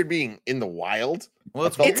was weird being in the wild. Well,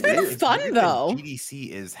 it's been fun, though. GDC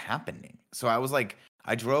is happening. So I was like,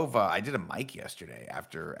 I drove, I did a mic yesterday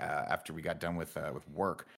after we got done with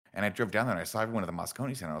work. And I drove down there and I saw everyone at the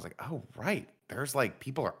Moscone Center. I was like, oh, right. There's like,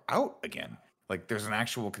 people are out again. Like, there's an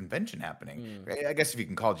actual convention happening. I guess if you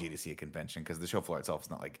can call GDC a convention, because the show floor itself is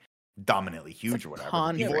not like dominantly huge or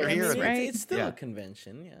whatever. People are here, right? It's still a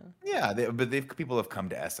convention, people have come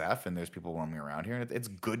to SF, and there's people roaming around here, and it's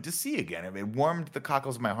good to see again. It warmed the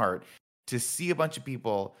cockles of my heart to see a bunch of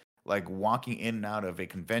people like walking in and out of a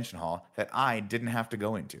convention hall that I didn't have to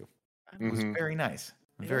go into. It was very nice.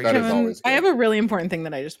 Very good. Kevin, I have a really important thing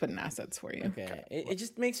that I just put in assets for you. Okay. It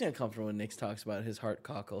just makes me uncomfortable when Nick talks about his heart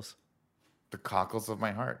cockles. The cockles of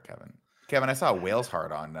my heart, Kevin. Kevin, I saw a whale's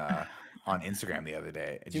heart on Instagram the other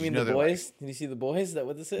day. Do you mean the boys? Did you see the boys? Is that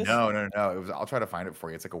what this is? No. It was. I'll try to find it for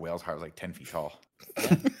you. It's like a whale's heart. It was like 10 feet tall.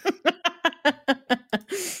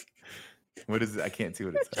 What is it? I can't see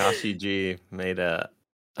what it says. Joshi G made a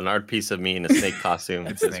An art piece of me in a snake costume.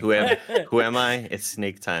 It says, who am I? It's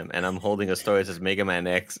snake time. And I'm holding a story that says Mega Man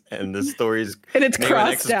X. And the story's and it's Mega Man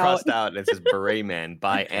X crossed is out. crossed out. And it says Beret Man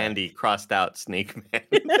by Andy, crossed out Snake Man.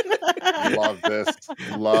 Love this.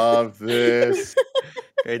 Love this.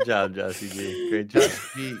 Great job, Jossie G. Great job.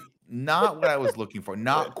 Not what I was looking for.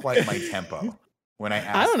 Not quite my tempo. When I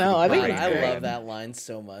asked, I don't know. for the I think Beret I Man. love that line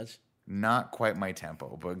so much. Not quite my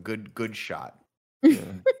tempo, but good shot.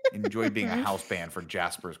 Enjoy being a house band for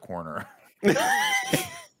Jasper's Corner. You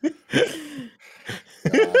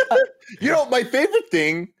know, my favorite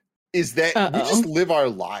thing is that we just live our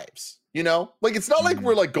lives. You know, like it's not like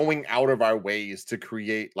we're like going out of our ways to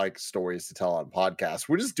create like stories to tell on podcasts.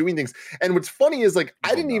 We're just doing things. And what's funny is like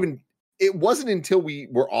it wasn't until we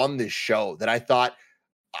were on this show that I thought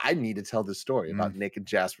I need to tell this story about Nick and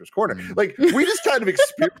Jasper's Corner. Like we just kind of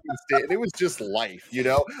experienced it, and it was just life, you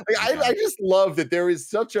know. Like I just love that there is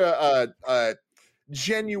such a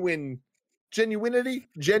genuineness.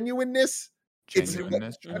 What's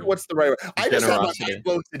the right word? I just had my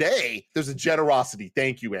iPhone today. There's a generosity.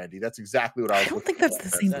 Thank you, Andy. That's exactly what I was. I don't think that's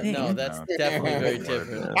the same thing. No, that's definitely very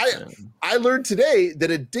different. I learned today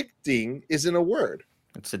that addicting isn't a word.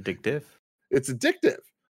 It's addictive. It's addictive.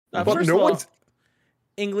 But First no of all, one's.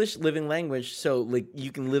 English living language, so like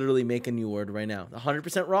you can literally make a new word right now.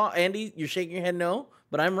 100% raw. Andy, you're shaking your head no,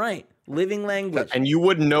 but I'm right. Living language. And you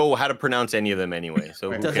wouldn't know how to pronounce any of them anyway.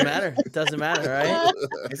 So it doesn't matter. It doesn't matter, right?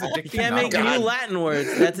 You can't make new Latin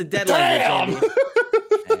words. That's a dead language,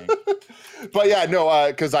 Andy. But yeah, no,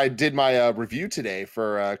 because I did my review today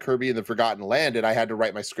for Kirby and the Forgotten Land, and I had to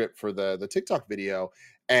write my script for the TikTok video,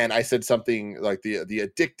 and I said something like the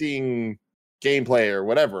addicting gameplay or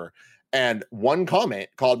whatever. And one comment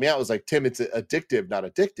called me out, was like, Tim, it's addictive, not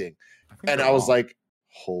addicting. And I was like,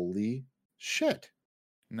 holy shit.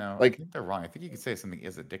 No, like, I think they're wrong. I think you could say something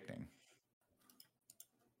is addicting.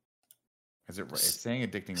 It's saying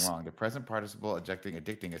addicting wrong. The present participle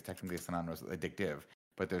addicting is technically synonymous with addictive,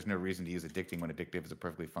 but there's no reason to use addicting when addictive is a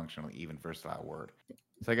perfectly functional, even versatile word.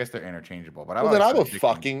 So I guess they're interchangeable. But then I'm a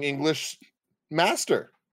fucking English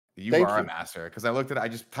master. You are a master, because I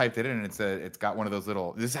just typed it in, and it's got one of those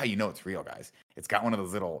little. This is how you know it's real, guys. It's got one of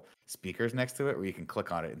those little speakers next to it where you can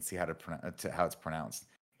click on it and see how it's pronounced.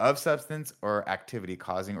 Of substance or activity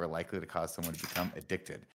causing or likely to cause someone to become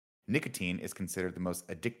addicted. Nicotine is considered the most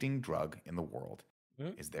addicting drug in the world.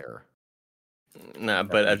 Is there? No,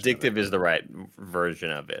 but addictive is the right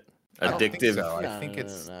version of it. Addictive. I think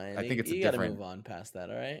it's a you different. Gotta move on past that,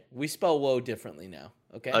 all right? We spell woe differently now.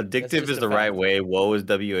 Okay. Addictive is the right way. Woe is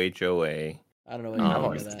WHOA. I don't know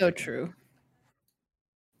what that. So true.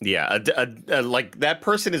 Yeah, like that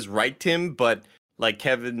person is right, Tim, but like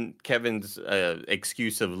Kevin's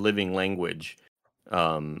excuse of living language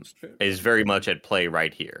is very much at play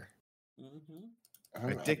right here.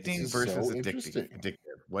 Addicting versus addictive.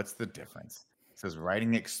 What's the difference? It says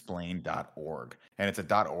writingexplain.org, and it's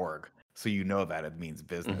a .org, so you know that it means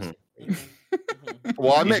business.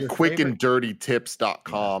 Well, I'm at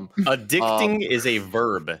quickanddirtytips.com. Addicting is a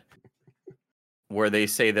verb where they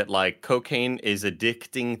say that like cocaine is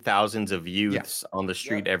addicting thousands of youths on the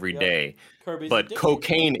street every day, but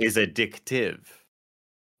cocaine is addictive.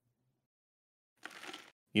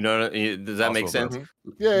 You know, does that make sense?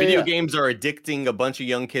 Video games are addicting a bunch of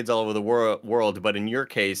young kids all over the world, but in your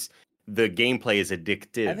case, the gameplay is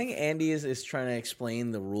addictive. I think Andy is trying to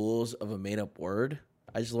explain the rules of a made-up word.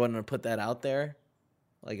 I just wanted to put that out there.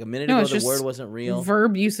 Like a minute ago, the word wasn't real.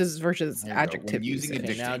 Verb uses versus adjective using.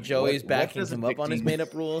 usage. Now Joey's backing him up on his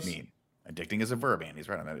made-up rules. Addicting is a verb, Andy's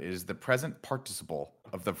right on that. It is the present participle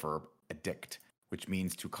of the verb addict, which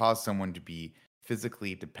means to cause someone to be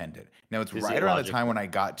physically dependent. Now, it's right around the time when I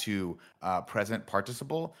got to present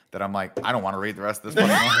participle that I'm like, I don't want to read the rest of this.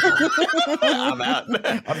 I'm out. I'm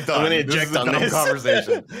done. I'm going to eject on this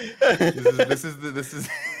conversation. This is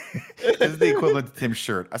the equivalent to Tim's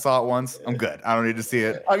shirt. I saw it once. I'm good. I don't need to see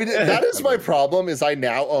it. I mean, that is my problem. Is I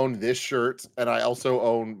now own this shirt, and I also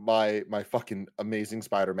own my fucking Amazing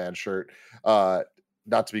Spider-Man shirt.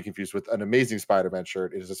 Not to be confused with an Amazing Spider-Man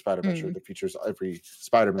shirt. It is a Spider-Man shirt that features every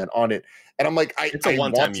Spider-Man on it. And I'm like, it's a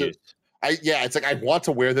one-time use. It's like I want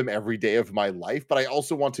to wear them every day of my life, but I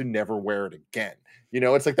also want to never wear it again. You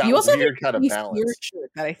know, it's like that weird kind of balance. Shirt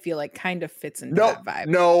that I feel like kind of fits into that vibe.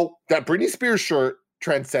 No, that Britney Spears shirt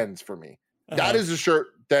transcends for me. That is a shirt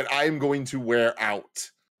that I'm going to wear out.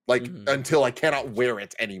 Like until I cannot wear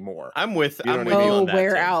it anymore. I'm with you on that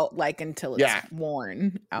wear too. out like until it's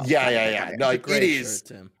worn out. Yeah. No, like it is.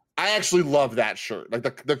 Shirt, I actually love that shirt.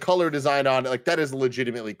 Like the color design on it, like that is a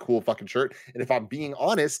legitimately cool fucking shirt. And if I'm being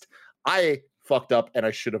honest, I fucked up and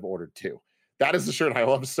I should have ordered two. That is the shirt I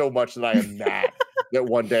love so much that I am mad that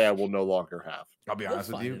one day I will no longer have. I'll be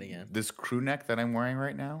honest with you. This crew neck that I'm wearing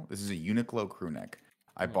right now, this is a Uniqlo crew neck.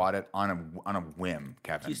 I bought it on a whim,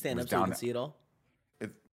 Kevin. Do you stand up so you can see it all?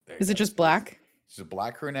 Is it just black? It's a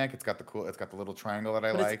black crew neck. It's got the little triangle that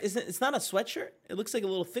I like. It's not a sweatshirt. It looks like a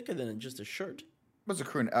little thicker than just a shirt. What's a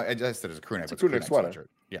crew neck? I just said it's a crew neck. It's a crew neck sweater.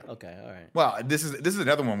 Yeah. Okay. All right. Well, this is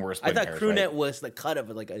another one where we're splitting I thought hairs, crew neck was the cut of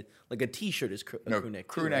it, like a t-shirt is crew neck.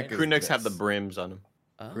 Crew neck. Right? Crew necks have the brims on them.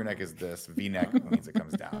 Crew neck is this. V-neck means it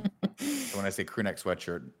comes down. So when I say crew neck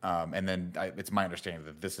sweatshirt, and then it's my understanding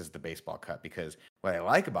that this is the baseball cut, because what I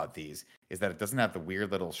like about these is that it doesn't have the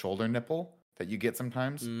weird little shoulder nipple that you get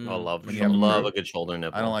sometimes. I love a good shoulder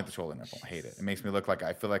nipple. I don't like the shoulder nipple. I hate it. It makes me look like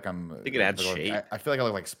I feel like I'm. I think it adds shape. I feel like I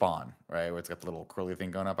look like Spawn, right? Where it's got the little curly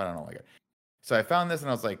thing going up. I don't like it. So I found this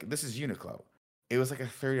and I was like, this is Uniqlo. It was like a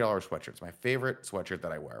 $30 sweatshirt. It's my favorite sweatshirt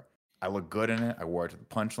that I wear. I look good in it. I wore it to the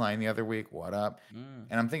Punchline the other week. What up?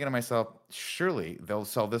 And I'm thinking to myself, surely they'll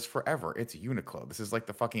sell this forever. It's Uniqlo. This is like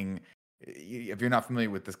the fucking. If you're not familiar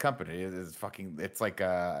with this company, it's like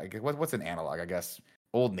what's an analog? I guess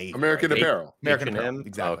Old Navy. American Apparel. American Apparel.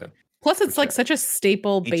 Exactly. Okay. Plus, it's like such a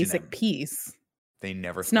staple, basic piece. They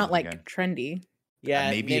never. It's not like trendy. Yeah.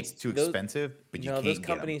 Maybe it's too expensive, but you can't those get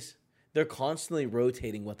companies. They're constantly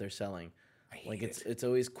rotating what they're selling. Like it's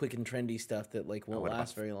always quick and trendy stuff that like won't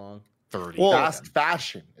last very long. 30. Fast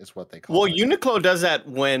fashion is what they call it. Well, Uniqlo does that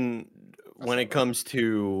when it comes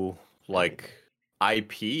to like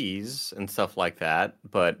IPs and stuff like that,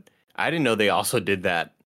 but I didn't know they also did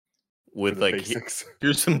that with like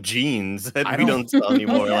here's some jeans that we don't sell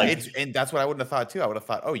anymore. And that's what I wouldn't have thought too. I would have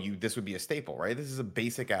thought, this would be a staple, right? This is a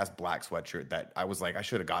basic ass black sweatshirt that I was like, I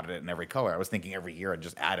should have gotten it in every color. I was thinking every year I'd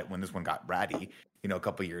just add it when this one got ratty. A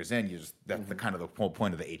couple years in, that's the kind of the whole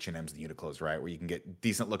point of the H&Ms and the Uniqlos, right? Where you can get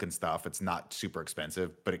decent looking stuff. It's not super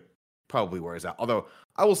expensive, but it probably wears out. Although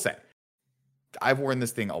I will say, I've worn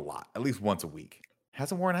this thing a lot, at least once a week.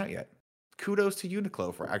 Hasn't worn out yet. Kudos to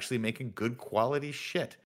Uniqlo for actually making good quality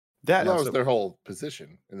shit. That was their whole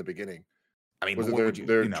position in the beginning. I mean,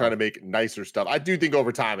 they're trying to make nicer stuff. I do think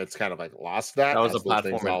over time it's kind of like lost that. That was a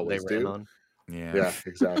platform they ran on. Yeah,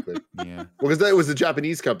 exactly. Yeah, well, because that was a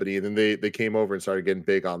Japanese company, and then they came over and started getting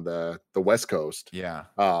big on the West Coast. Yeah,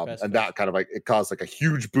 and that kind of like it caused like a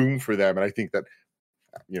huge boom for them. And I think that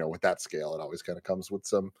with that scale, it always kind of comes with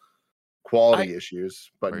some quality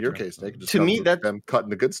issues. But in your case, Nick, just to me, that them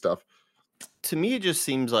cutting the good stuff. To me, it just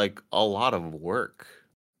seems like a lot of work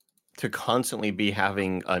to constantly be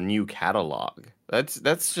having a new catalog. That's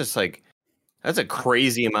just like. That's a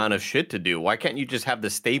crazy amount of shit to do. Why can't you just have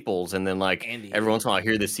the staples and then like every once in a while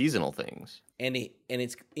hear the seasonal things? And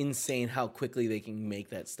it's insane how quickly they can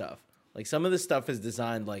make that stuff. Like some of the stuff is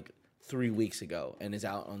designed like 3 weeks ago and is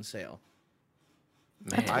out on sale.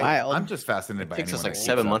 That's wild. I'm just fascinated by it. It takes us like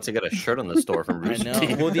 7 months to get a shirt on the store from Bruce. I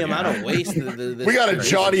know. Well, the amount of waste. We got a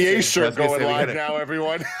Johnny A shirt going live now,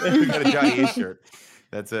 everyone. We got a Johnny A shirt.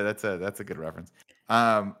 That's a good reference.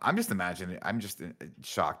 I'm just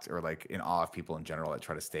shocked or like in awe of people in general that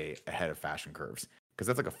try to stay ahead of fashion curves, because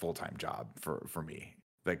that's like a full-time job for me.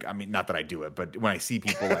 Like, I mean, not that I do it, but when I see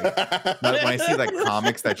people like when I see like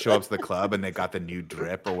comics that show up to the club and they got the new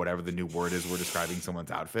drip or whatever the new word is we're describing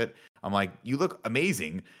someone's outfit, I'm like, you look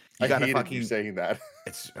amazing. You got to fucking saying that.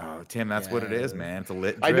 It's Tim, that's what it is, man. It's a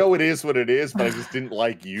lit drip. I know it is what it is, but I just didn't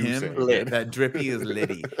like you Tim, saying lit. That drippy is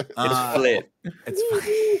litty. It's flit. It's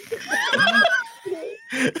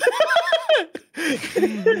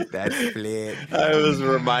that's flit. I was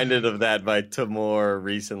reminded of that by Timur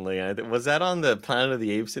recently. Was that on the Planet of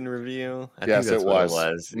the Apes in review? I think that's what it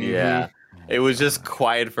was. Mm-hmm. Yeah. It was just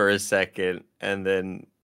quiet for a second, and then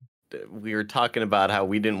we were talking about how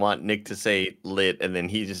we didn't want Nick to say lit, and then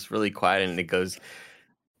he just really quiet and it goes,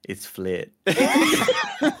 it's flit.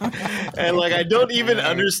 And like I don't even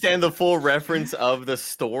understand the full reference of the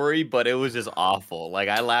story, but it was just awful. Like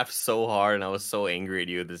I laughed so hard and I was so angry at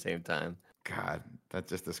you at the same time. God, that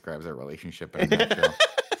just describes our relationship in a nutshell.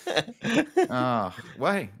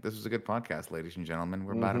 Well, hey, this was a good podcast, ladies and gentlemen.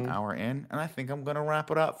 We're about an hour in, and I think I'm going to wrap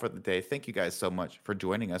it up for the day. Thank you guys so much for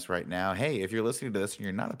joining us right now. Hey, if you're listening to this and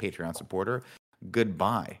you're not a Patreon supporter,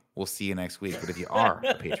 goodbye. We'll see you next week. But if you are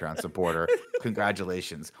a Patreon supporter,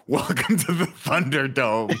 congratulations. Welcome to the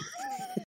Thunderdome.